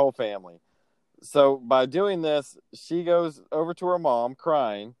kill your whole family." So by doing this, she goes over to her mom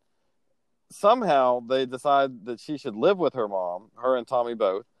crying. Somehow they decide that she should live with her mom, her and Tommy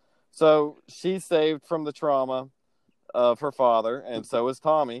both. So she's saved from the trauma of her father, and so is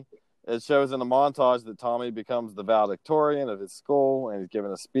Tommy. It shows in a montage that Tommy becomes the valedictorian of his school, and he's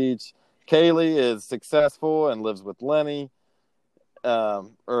given a speech. Kaylee is successful and lives with Lenny. She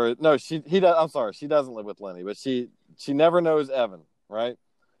doesn't live with Lenny, but she never knows Evan, right?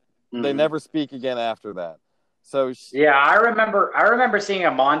 Mm-hmm. They never speak again after that. So I remember seeing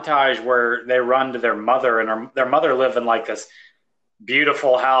a montage where they run to their mother, and their mother lived in like this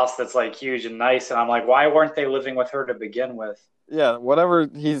beautiful house that's like huge and nice, and I'm like, why weren't they living with her to begin with? Yeah,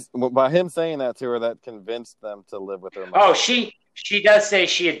 by him saying that to her, that convinced them to live with her mother. Oh, she does say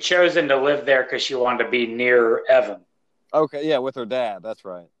she had chosen to live there because she wanted to be near Evan. Okay, yeah, with her dad, that's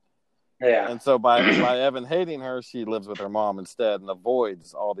right. Yeah. And so by Evan hating her, she lives with her mom instead and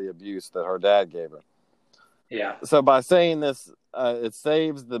avoids all the abuse that her dad gave her. Yeah. So by saying this, it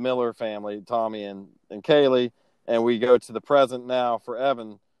saves the Miller family, Tommy and Kaylee, and we go to the present now for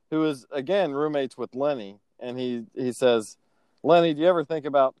Evan, who is, again, roommates with Lenny, and he says, "Lenny, do you ever think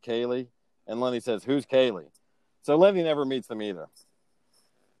about Kaylee?" And Lenny says, "Who's Kaylee?" So Lenny never meets them either.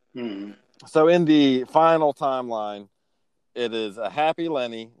 Mm-hmm. So in the final timeline, it is a happy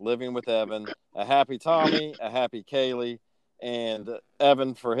Lenny living with Evan, a happy Tommy, a happy Kaylee, and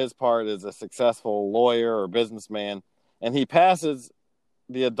Evan, for his part, is a successful lawyer or businessman. And he passes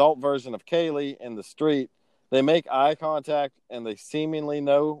the adult version of Kaylee in the street. They make eye contact, and they seemingly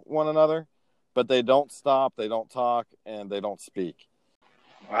know one another, but they don't stop, they don't talk, and they don't speak.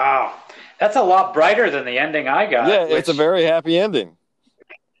 Wow. That's a lot brighter than the ending I got. Yeah, it's a very happy ending.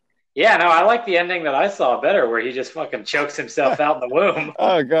 Yeah, no, I like the ending that I saw better, where he just fucking chokes himself out in the womb.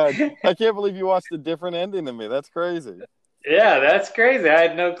 Oh, God. I can't believe you watched a different ending than me. That's crazy. Yeah, that's crazy. I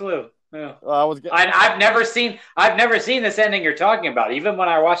had no clue. Yeah. I've never seen this ending you're talking about, even when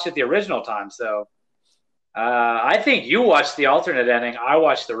I watched it the original time, so... I think you watched the alternate ending. I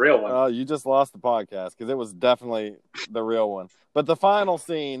watched the real one. Oh, you just lost the podcast because it was definitely the real one. But the final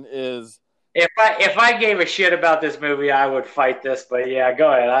scene is If I gave a shit about this movie, I would fight this. But yeah,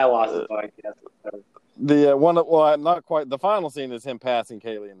 go ahead. I lost the podcast. The not quite. The final scene is him passing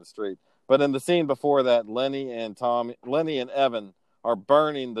Kaylee in the street, but in the scene before that, Lenny and Evan are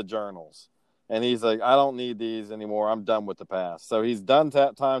burning the journals, and he's like, "I don't need these anymore. I'm done with the past." So he's done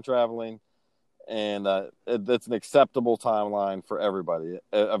time traveling, and it's an acceptable timeline for everybody.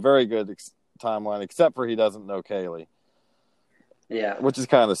 A very good timeline, except for he doesn't know Kaylee. Yeah, which is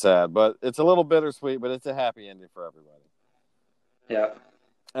kind of sad, but it's a little bittersweet, but it's a happy ending for everybody. Yeah.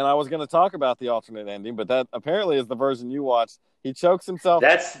 And I was going to talk about the alternate ending, but that apparently is the version you watched. He chokes himself.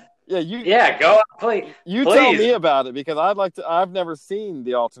 Go on, please. You tell me about it because I've never seen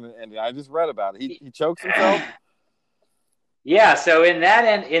the alternate ending. I just read about it. He chokes himself. Yeah. So in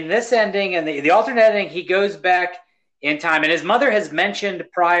this ending and the alternate ending, he goes back in time, and his mother has mentioned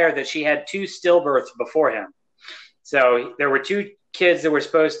prior that she had 2 stillbirths before him. So there were 2 kids that were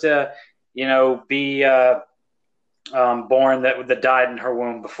supposed to, be born that died in her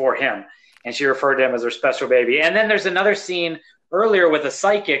womb before him, and she referred to him as her special baby. And then there's another scene earlier with a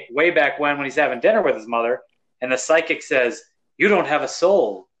psychic way back when he's having dinner with his mother, and the psychic says, "You don't have a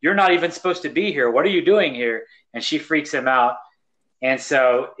soul. You're not even supposed to be here. What are you doing here?" And she freaks him out. And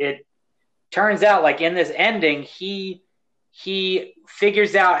so it turns out, like in this ending, he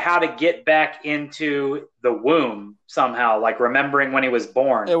figures out how to get back into the womb somehow, like remembering when he was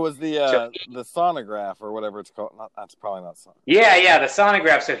born. It was the sonograph or whatever it's called. That's probably not sonograph. Yeah, the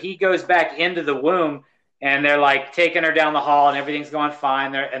sonograph. So he goes back into the womb, and they're like taking her down the hall, and everything's going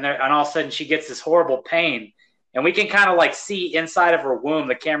fine. And all of a sudden she gets this horrible pain, and we can kind of like see inside of her womb.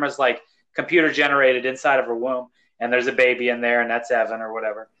 The camera's like computer generated inside of her womb, and there's a baby in there, and that's Evan or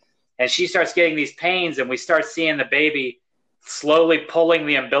whatever. And she starts getting these pains, and we start seeing the baby slowly pulling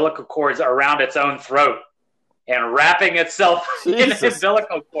the umbilical cords around its own throat and wrapping itself in the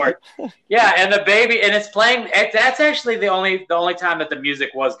umbilical cord. Yeah, and the baby, and it's playing. That's actually the only time that the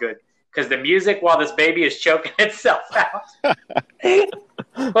music was good, because the music while this baby is choking itself out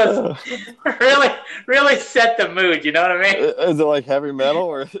was really set the mood. You know what I mean? Is it like heavy metal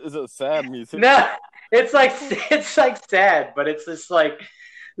or is it sad music? No, it's like sad, but it's just like.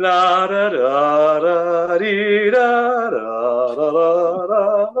 La, da, da, da, dee, da, da, da,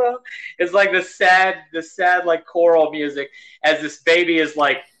 da, da. It's like the sad like choral music as this baby is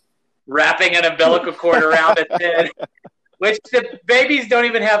like wrapping an umbilical cord around its head, which the babies don't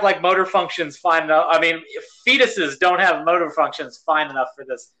even have like motor functions fine enough. I mean, fetuses don't have motor functions fine enough for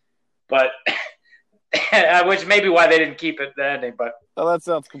this, but which may be why they didn't keep it the ending. But that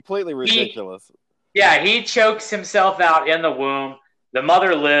sounds completely ridiculous. He chokes himself out in the womb. The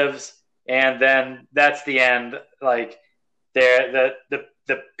mother lives, and then that's the end. Like, the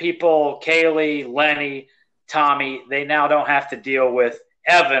people, Kaylee, Lenny, Tommy, they now don't have to deal with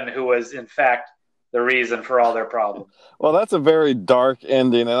Evan, who was in fact the reason for all their problems. Well, that's a very dark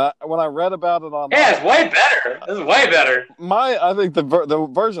ending, and when I read about it online, it's way better. This is way better. I think the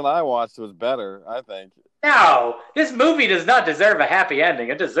version I watched was better. I think. No, this movie does not deserve a happy ending.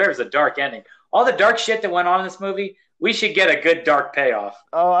 It deserves a dark ending. All the dark shit that went on in this movie. We should get a good dark payoff.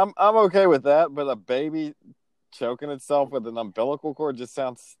 Oh, I'm okay with that, but a baby choking itself with an umbilical cord just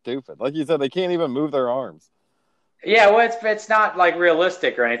sounds stupid. Like you said, they can't even move their arms. Yeah, well, it's not like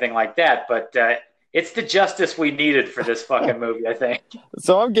realistic or anything like that, but it's the justice we needed for this fucking movie, I think.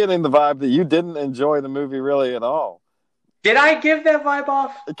 So I'm getting the vibe that you didn't enjoy the movie really at all. Did I give that vibe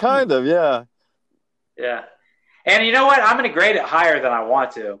off? Kind of, yeah. Yeah. And you know what? I'm going to grade it higher than I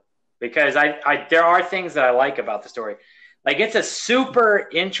want to. Because there are things that I like about the story. Like, it's a super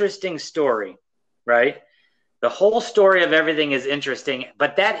interesting story, right? The whole story of everything is interesting,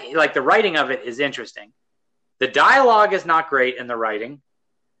 but the writing of it is interesting. The dialogue is not great in the writing.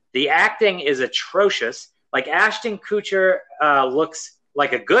 The acting is atrocious. Like, Ashton Kutcher looks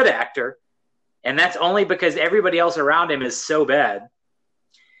like a good actor, and that's only because everybody else around him is so bad.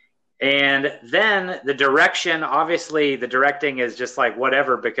 And then the direction, obviously the directing is just like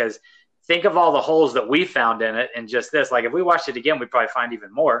whatever, because think of all the holes that we found in it and just this. Like, if we watched it again, we'd probably find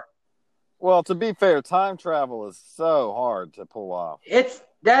even more. Well, to be fair, time travel is so hard to pull off.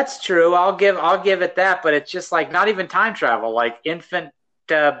 That's true. I'll give it that, but it's just like not even time travel, like infant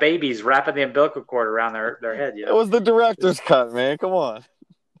babies wrapping the umbilical cord around their head. You know? It was the director's cut, man. Come on.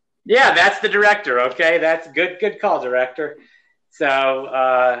 Yeah, that's the director. Okay, that's good call, director.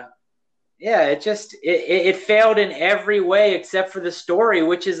 So, yeah, it failed in every way except for the story,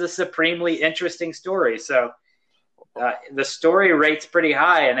 which is a supremely interesting story. So the story rate's pretty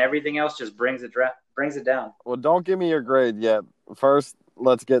high, and everything else just brings it down. Well, don't give me your grade yet. First,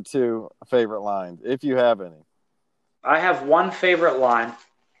 let's get to favorite lines, if you have any. I have one favorite line,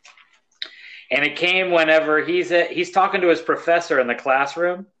 And it came whenever he's talking to his professor in the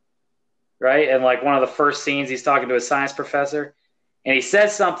classroom, right? And like one of the first scenes, he's talking to his science professor, and he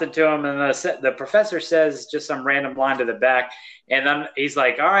says something to him, and the professor says just some random line to the back, and then he's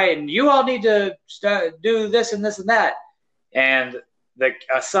like, "All right, and you all need to do this and this and that," and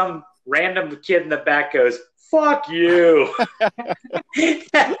some random kid in the back goes, "Fuck you," and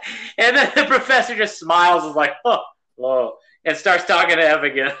then the professor just smiles, and is like, "Oh," and starts talking to Ev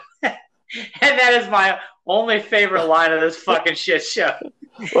again. And that is my only favorite line of this fucking shit show.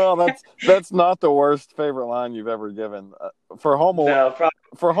 Well, that's not the worst favorite line you've ever given. For Home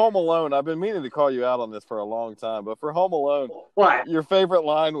Alone, I've been meaning to call you out on this for a long time, but for Home Alone, what? Your favorite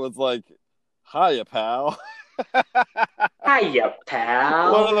line was like, "Hiya, pal." Hiya,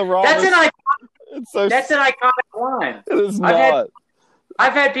 pal. One of the wrongest. That's an iconic line. It is not.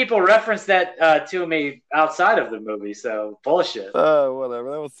 I've had people reference that to me outside of the movie, so bullshit.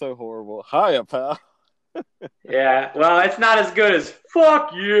 Whatever. That was so horrible. Hiya, pal. Yeah, well, it's not as good as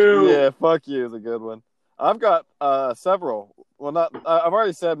 "fuck you." Yeah, "fuck you" is a good one. I've got several. Well, I've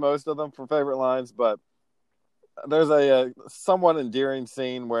already said most of them for favorite lines, but there's a somewhat endearing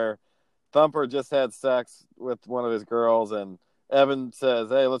scene where Thumper just had sex with one of his girls, and Evan says,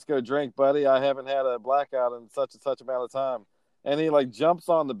 "Hey, let's go drink, buddy. I haven't had a blackout in such and such amount of time." And he like jumps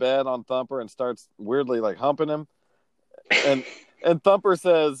on the bed on Thumper and starts weirdly like humping him. And Thumper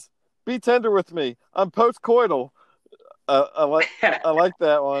says, "Be tender with me. I'm post-coital." I like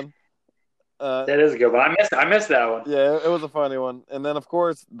that one. That is a good one. I missed that one. Yeah, it was a funny one. And then, of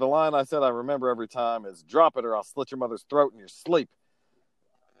course, the line I said I remember every time is, "Drop it or I'll slit your mother's throat in your sleep."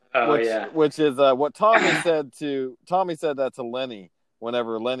 Oh, which is what Tommy said that to Lenny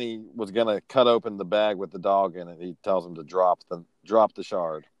whenever Lenny was going to cut open the bag with the dog in it. He tells him to drop the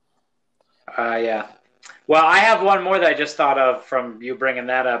shard. Yeah. Well, I have one more that I just thought of from you bringing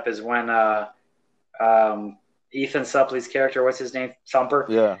that up is when Ethan Suplee's character, what's his name? Thumper?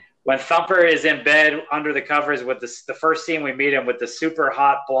 Yeah. When Thumper is in bed under the covers with the first scene we meet him with the super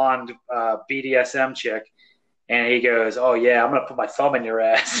hot blonde BDSM chick, and he goes, "Oh, yeah, I'm going to put my thumb in your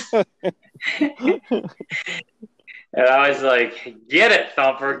ass." And I was like, "Get it,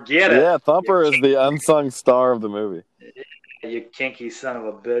 Thumper, get it." Yeah, Thumper is the unsung star of the movie. You kinky son of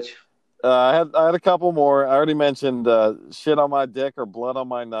a bitch. I had a couple more. I already mentioned "shit on my dick" or "blood on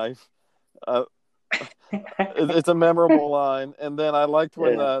my knife." It's a memorable line. And then I liked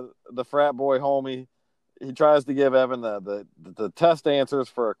when the frat boy homie, he tries to give Evan the test answers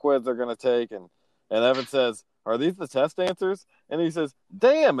for a quiz they're going to take, and Evan says, "Are these the test answers?" And he says,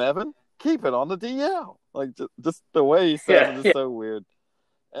 "Damn, Evan, keep it on the DL." Like just the way he says it is so weird.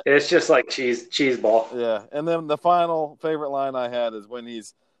 It's just like cheese ball. Yeah. And then the final favorite line I had is when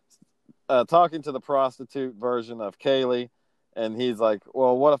he's talking to the prostitute version of Kaylee, and he's like,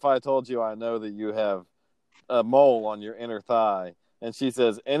 "Well, what if I told you I know that you have a mole on your inner thigh?" And she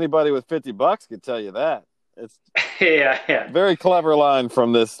says, "Anybody with $50 could tell you that." It's yeah. Very clever line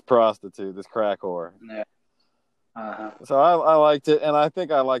from this prostitute, this crack whore. Yeah. Uh-huh. So I liked it, and I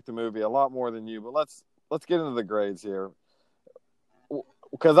think I liked the movie a lot more than you. But let's get into the grades here,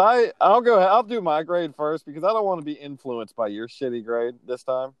 because I'll do my grade first because I don't want to be influenced by your shitty grade this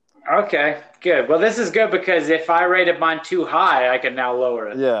time. Okay, good. Well, this is good because if I rated mine too high, I can now lower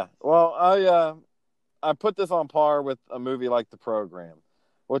it. Yeah. Well, I put this on par with a movie like The Program,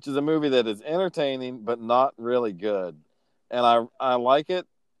 which is a movie that is entertaining but not really good. And I like it,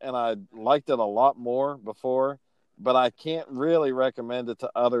 and I liked it a lot more before, but I can't really recommend it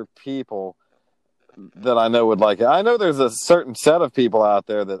to other people that I know would like it. I know there's a certain set of people out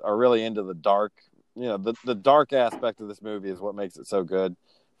there that are really into the dark, the dark aspect of this movie is what makes it so good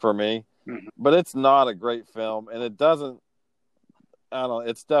for me. Mm-hmm. But it's not a great film, and it doesn't, I don't know,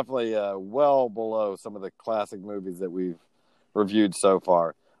 it's definitely well below some of the classic movies that we've reviewed so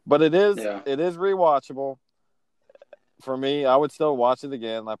far. But it is rewatchable. For me, I would still watch it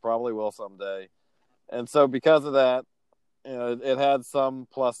again. I probably will someday. And so because of that, it had some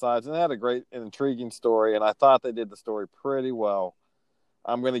plus sides, and it had a great and intriguing story, and I thought they did the story pretty well.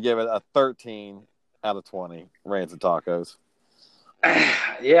 I'm going to give it a 13 out of 20 Rancid Tacos.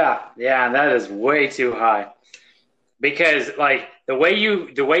 Yeah, and that is way too high. Because like the way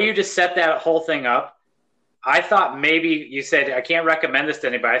you just set that whole thing up, I thought maybe you said I can't recommend this to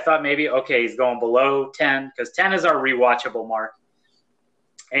anybody. I thought maybe okay, he's going below 10 because 10 is our rewatchable mark.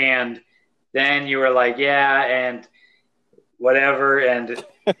 And then you were like, yeah, and whatever, and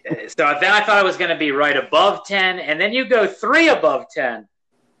so then I thought it was going to be right above 10, and then you go 3 above 10.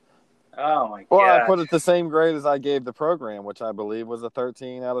 Oh my god! Well, I put it the same grade as I gave The Program, which I believe was a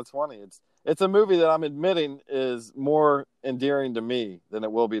 13 out of 20. It's a movie that I'm admitting is more endearing to me than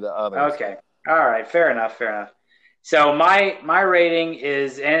it will be to others. Okay. All right, fair enough, fair enough. So my rating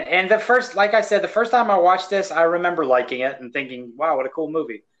is and the first, like I said, the first time I watched this, I remember liking it and thinking, wow, what a cool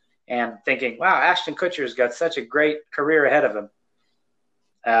movie, and thinking, wow, Ashton Kutcher's got such a great career ahead of him.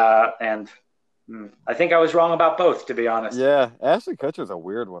 And I think I was wrong about both, to be honest. Yeah, Ashton Kutcher's a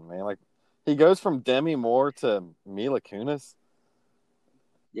weird one, man. Like he goes from Demi Moore to Mila Kunis.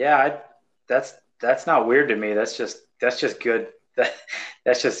 Yeah, that's not weird to me. That's just good.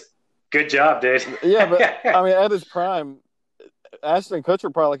 That's just good job, dude. Yeah, but I mean, at his prime, Ashton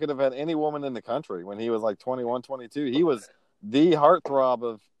Kutcher probably could have had any woman in the country when he was like 21, 22. He was the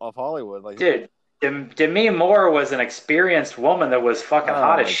heartthrob of Hollywood. Like, dude, Demi Moore was an experienced woman that was fucking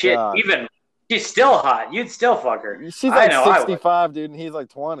hot as shit. God. Even she's still hot. You'd still fuck her. She's like 65, dude, and he's like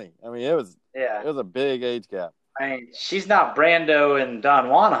 20. I mean, it was a big age gap. I mean, she's not Brando and Don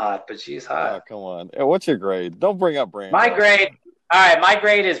Juan hot, but she's hot. Oh, come on. What's your grade? Don't bring up Brando. My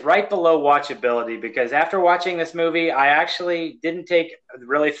grade is right below watchability because after watching this movie, I actually didn't take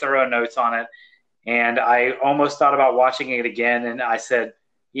really thorough notes on it. And I almost thought about watching it again. And I said,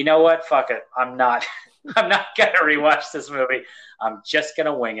 you know what? Fuck it. I'm not going to rewatch this movie. I'm just going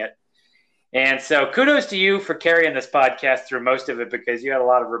to wing it. And so kudos to you for carrying this podcast through most of it because you had a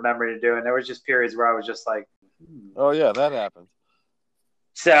lot of remembering to do. And there was just periods where I was just like, oh, yeah, that happens.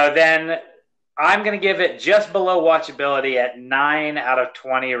 So then I'm going to give it just below watchability at 9 out of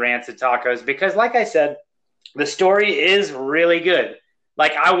 20 Rancid Tacos because, like I said, the story is really good.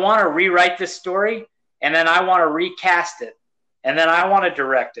 Like, I want to rewrite this story, and then I want to recast it, and then I want to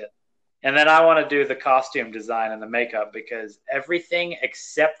direct it, and then I want to do the costume design and the makeup because everything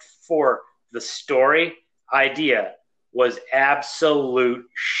except for the story idea was absolute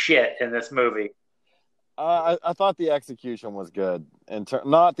shit in this movie. I thought the execution was good,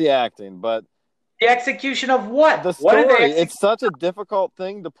 not the acting, but the execution of what? The story. It's such a difficult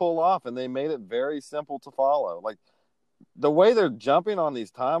thing to pull off, and they made it very simple to follow. Like the way they're jumping on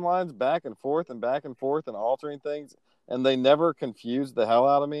these timelines back and forth and altering things, and they never confused the hell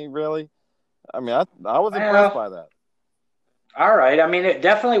out of me. Really, I mean, I was impressed by that. All right, I mean, it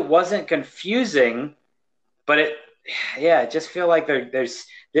definitely wasn't confusing, but it just feel like there's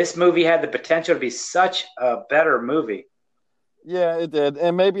this movie had the potential to be such a better movie. Yeah, it did.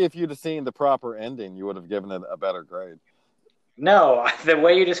 And maybe if you'd have seen the proper ending, you would have given it a better grade. No, the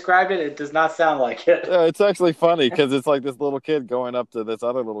way you described it, it does not sound like it. Yeah, it's actually funny because it's like this little kid going up to this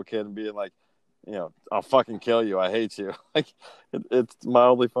other little kid and being like, you know, I'll fucking kill you. I hate you. Like, it's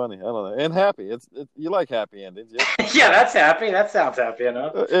mildly funny. I don't know. And happy. You like happy endings. Yeah, yeah, that's happy. That sounds happy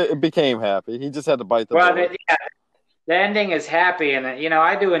enough. It became happy. He just had to bite the bullet. The ending is happy, and you know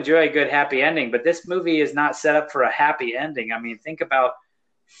I do enjoy a good happy ending, but this movie is not set up for a happy ending. I mean, think about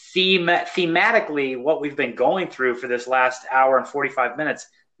thematically what we've been going through for this last hour and 45 minutes.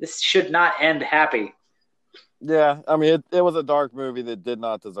 This should not end happy. Yeah, I mean, it was a dark movie that did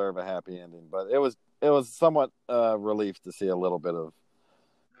not deserve a happy ending, but it was somewhat relief to see a little bit of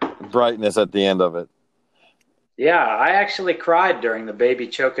brightness at the end of it. Yeah, I actually cried during the baby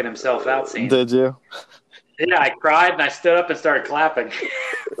choking himself out scene. Did you? Yeah, I cried and I stood up and started clapping.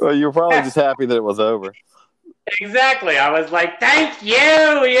 Well, you were probably just happy that it was over. Exactly. I was like, thank you.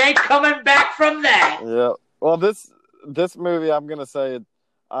 You ain't coming back from that. Yeah. Well, this movie, I'm going to say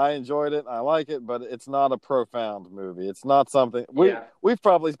I enjoyed it. I like it, but it's not a profound movie. It's not something we've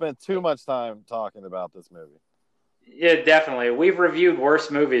probably spent too much time talking about this movie. Yeah, definitely. We've reviewed worse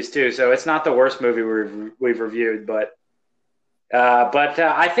movies too, so it's not the worst movie we've reviewed, but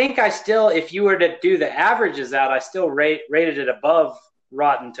I think I still, if you were to do the averages out, I still rated it above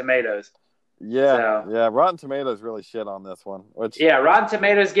Rotten Tomatoes. Yeah, yeah. Rotten Tomatoes really shit on this one. Yeah, Rotten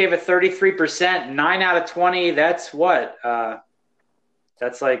Tomatoes gave it 33%, 9 out of 20. That's what?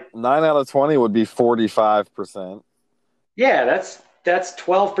 That's like 9 out of 20 would be 45%. Yeah, that's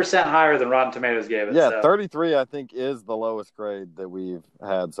 12% higher than Rotten Tomatoes gave it. Yeah, so 33 I think is the lowest grade that we've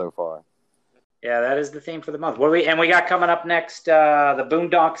had so far. Yeah, that is the theme for the month. We got coming up next, the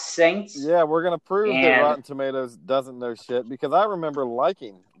Boondock Saints. Yeah, we're gonna prove that Rotten Tomatoes doesn't know shit because I remember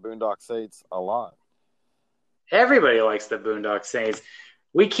liking Boondock Saints a lot. Everybody likes the Boondock Saints.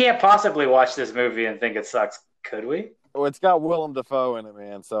 We can't possibly watch this movie and think it sucks, could we? Well, it's got Willem Dafoe in it,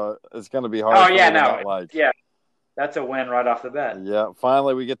 man, so it's gonna be hard. Yeah, that's a win right off the bat. Yeah,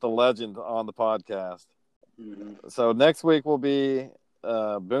 finally we get the legend on the podcast. Mm-hmm. So next week will be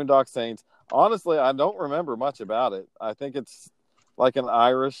Boondock Saints. Honestly, I don't remember much about it. I think it's like an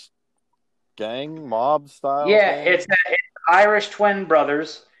Irish gang mob style. Yeah, thing. It's Irish twin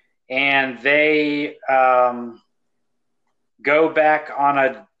brothers, and they go back on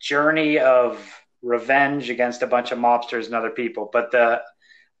a journey of revenge against a bunch of mobsters and other people. But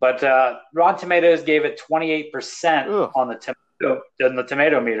But Rotten Tomatoes gave it 28% Ugh. on the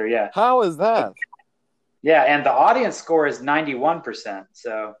tomato meter. Yeah. How is that? Yeah, and the audience score is 91%.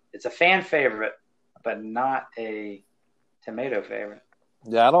 So it's a fan favorite, but not a tomato favorite.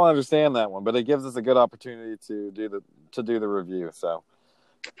 Yeah, I don't understand that one, but it gives us a good opportunity to do the review. So,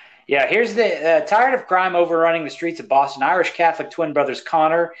 yeah, here's the tired of crime overrunning the streets of Boston. Irish Catholic twin brothers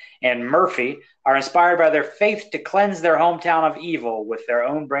Connor and Murphy are inspired by their faith to cleanse their hometown of evil with their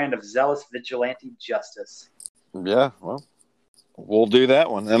own brand of zealous vigilante justice. yeah, well, we'll do that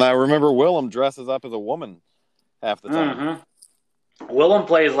one. And I remember Willem dresses up as a woman half the time. Mm-hmm. Willem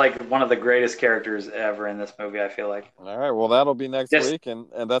plays like one of the greatest characters ever in this movie, I feel like. All right, well, that'll be next week, and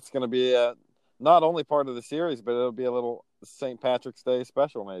that's going to be not only part of the series, but it'll be a little St. Patrick's Day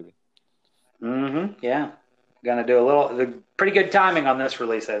special, maybe. Mm-hmm. Yeah. Going to do pretty good timing on this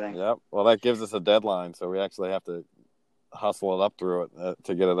release, I think. Yep. Well, that gives us a deadline, so we actually have to hustle it up through it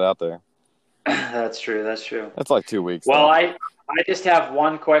to get it out there. That's true. That's like 2 weeks. Well, I just have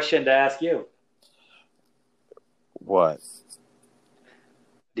one question to ask you. What?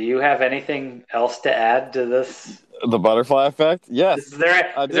 Do you have anything else to add to this? The butterfly effect? Yes. Is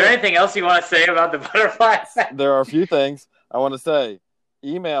there anything else you want to say about the butterfly effect? There are a few things I want to say.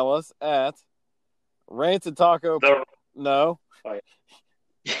 Email us at Rancid Taco. No.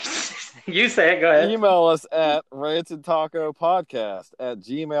 You say it. Go ahead. Email us at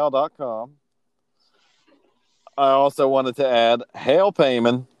rancidtacopodcast@gmail.com. I also wanted to add Hail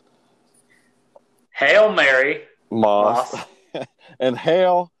Payman. Hail Mary. Moss. And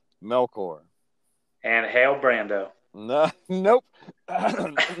Hail Melkor. And Hail Brando. No, nope.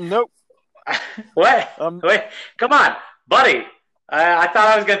 Nope. What? Wait, come on, buddy. I thought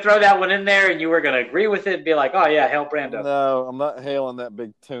I was going to throw that one in there and you were going to agree with it and be like, oh, yeah, Hail Brando. No, I'm not hailing that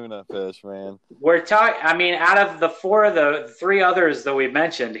big tuna fish, man. We're talking, I mean, out of the three others that we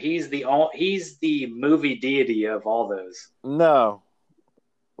mentioned, he's the movie deity of all those. No.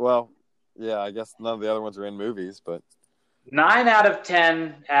 Well, yeah, I guess none of the other ones are in movies, but 9 out of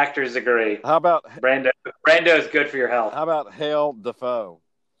 10 actors agree. How about Brando's good for your health. How about Hail Defoe?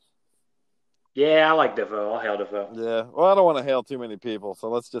 Yeah, I like Defoe. I'll hail Defoe. Yeah. Well, I don't want to hail too many people, so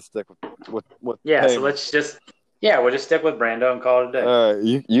let's just stick with yeah, Payman. So we'll just stick with Brando and call it a day. All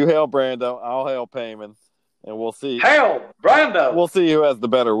right, you hail Brando, I'll hail Payman, and we'll see. Hail Brando! We'll see who has the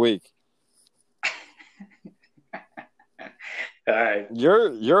better week. All right.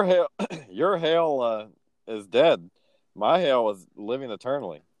 Your hail is dead. My hail is living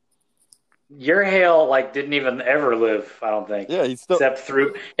eternally. Your hail didn't even ever live, I don't think. Yeah, he's still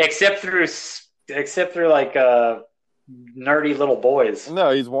except through like nerdy little boys.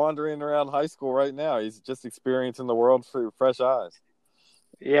 No, he's wandering around high school right now. He's just experiencing the world through fresh eyes.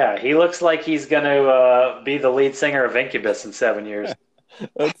 Yeah, he looks like he's going to be the lead singer of Incubus in 7 years.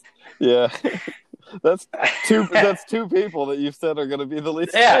 That's two people that you've said are going to be the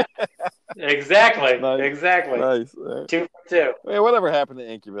lead singer. Yeah, exactly. Nice. Exactly. Nice. 2 for 2. Hey, whatever happened to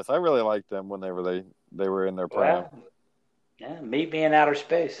Incubus? I really liked them whenever they were in their prime. Well, yeah, meet me in outer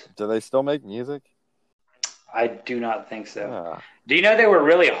space. Do they still make music? I do not think so. Ah. Do you know they were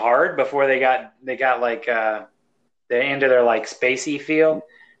really hard before they got into their spacey feel?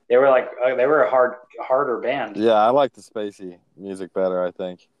 They were a harder band. Yeah, I like the spacey music better, I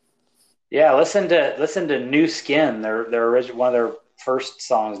think. Yeah, listen to New Skin. Their original, one of their first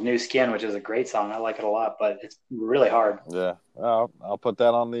songs, New Skin, which is a great song. I like it a lot, but it's really hard. Yeah, I'll put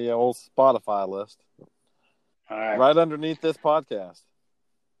that on the old Spotify list. All right. Right underneath this podcast.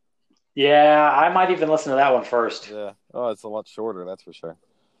 Yeah, I might even listen to that one first. Yeah. Oh, it's a lot shorter, that's for sure.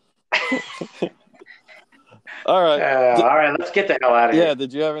 All right. All right, let's get the hell out of here. Yeah,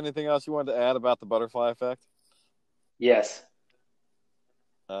 did you have anything else you wanted to add about the butterfly effect? Yes.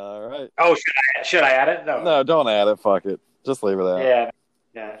 All right. Oh, should I add it? No, don't add it. Fuck it. Just leave it out.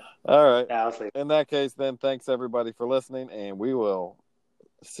 Yeah. All right. Yeah, let's leave it. In that case, then, thanks everybody for listening, and we will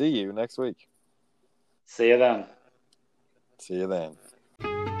see you next week. See you then. See you then.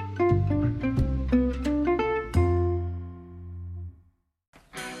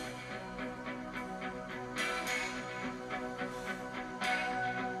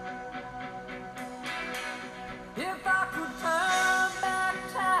 If I could turn back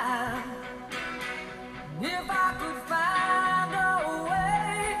time, if I could find a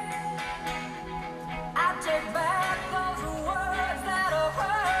way, I'd take back those words that have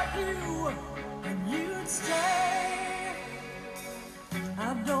hurt you, and you'd stay.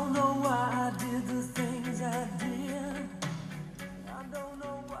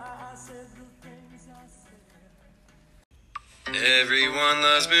 Everyone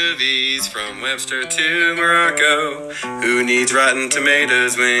loves movies from Webster to Morocco. Who needs rotten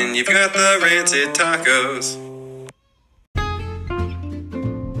tomatoes when you've got the rancid tacos?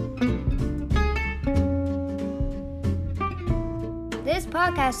 This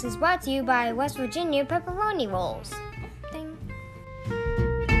podcast is brought to you by West Virginia Pepperoni Rolls.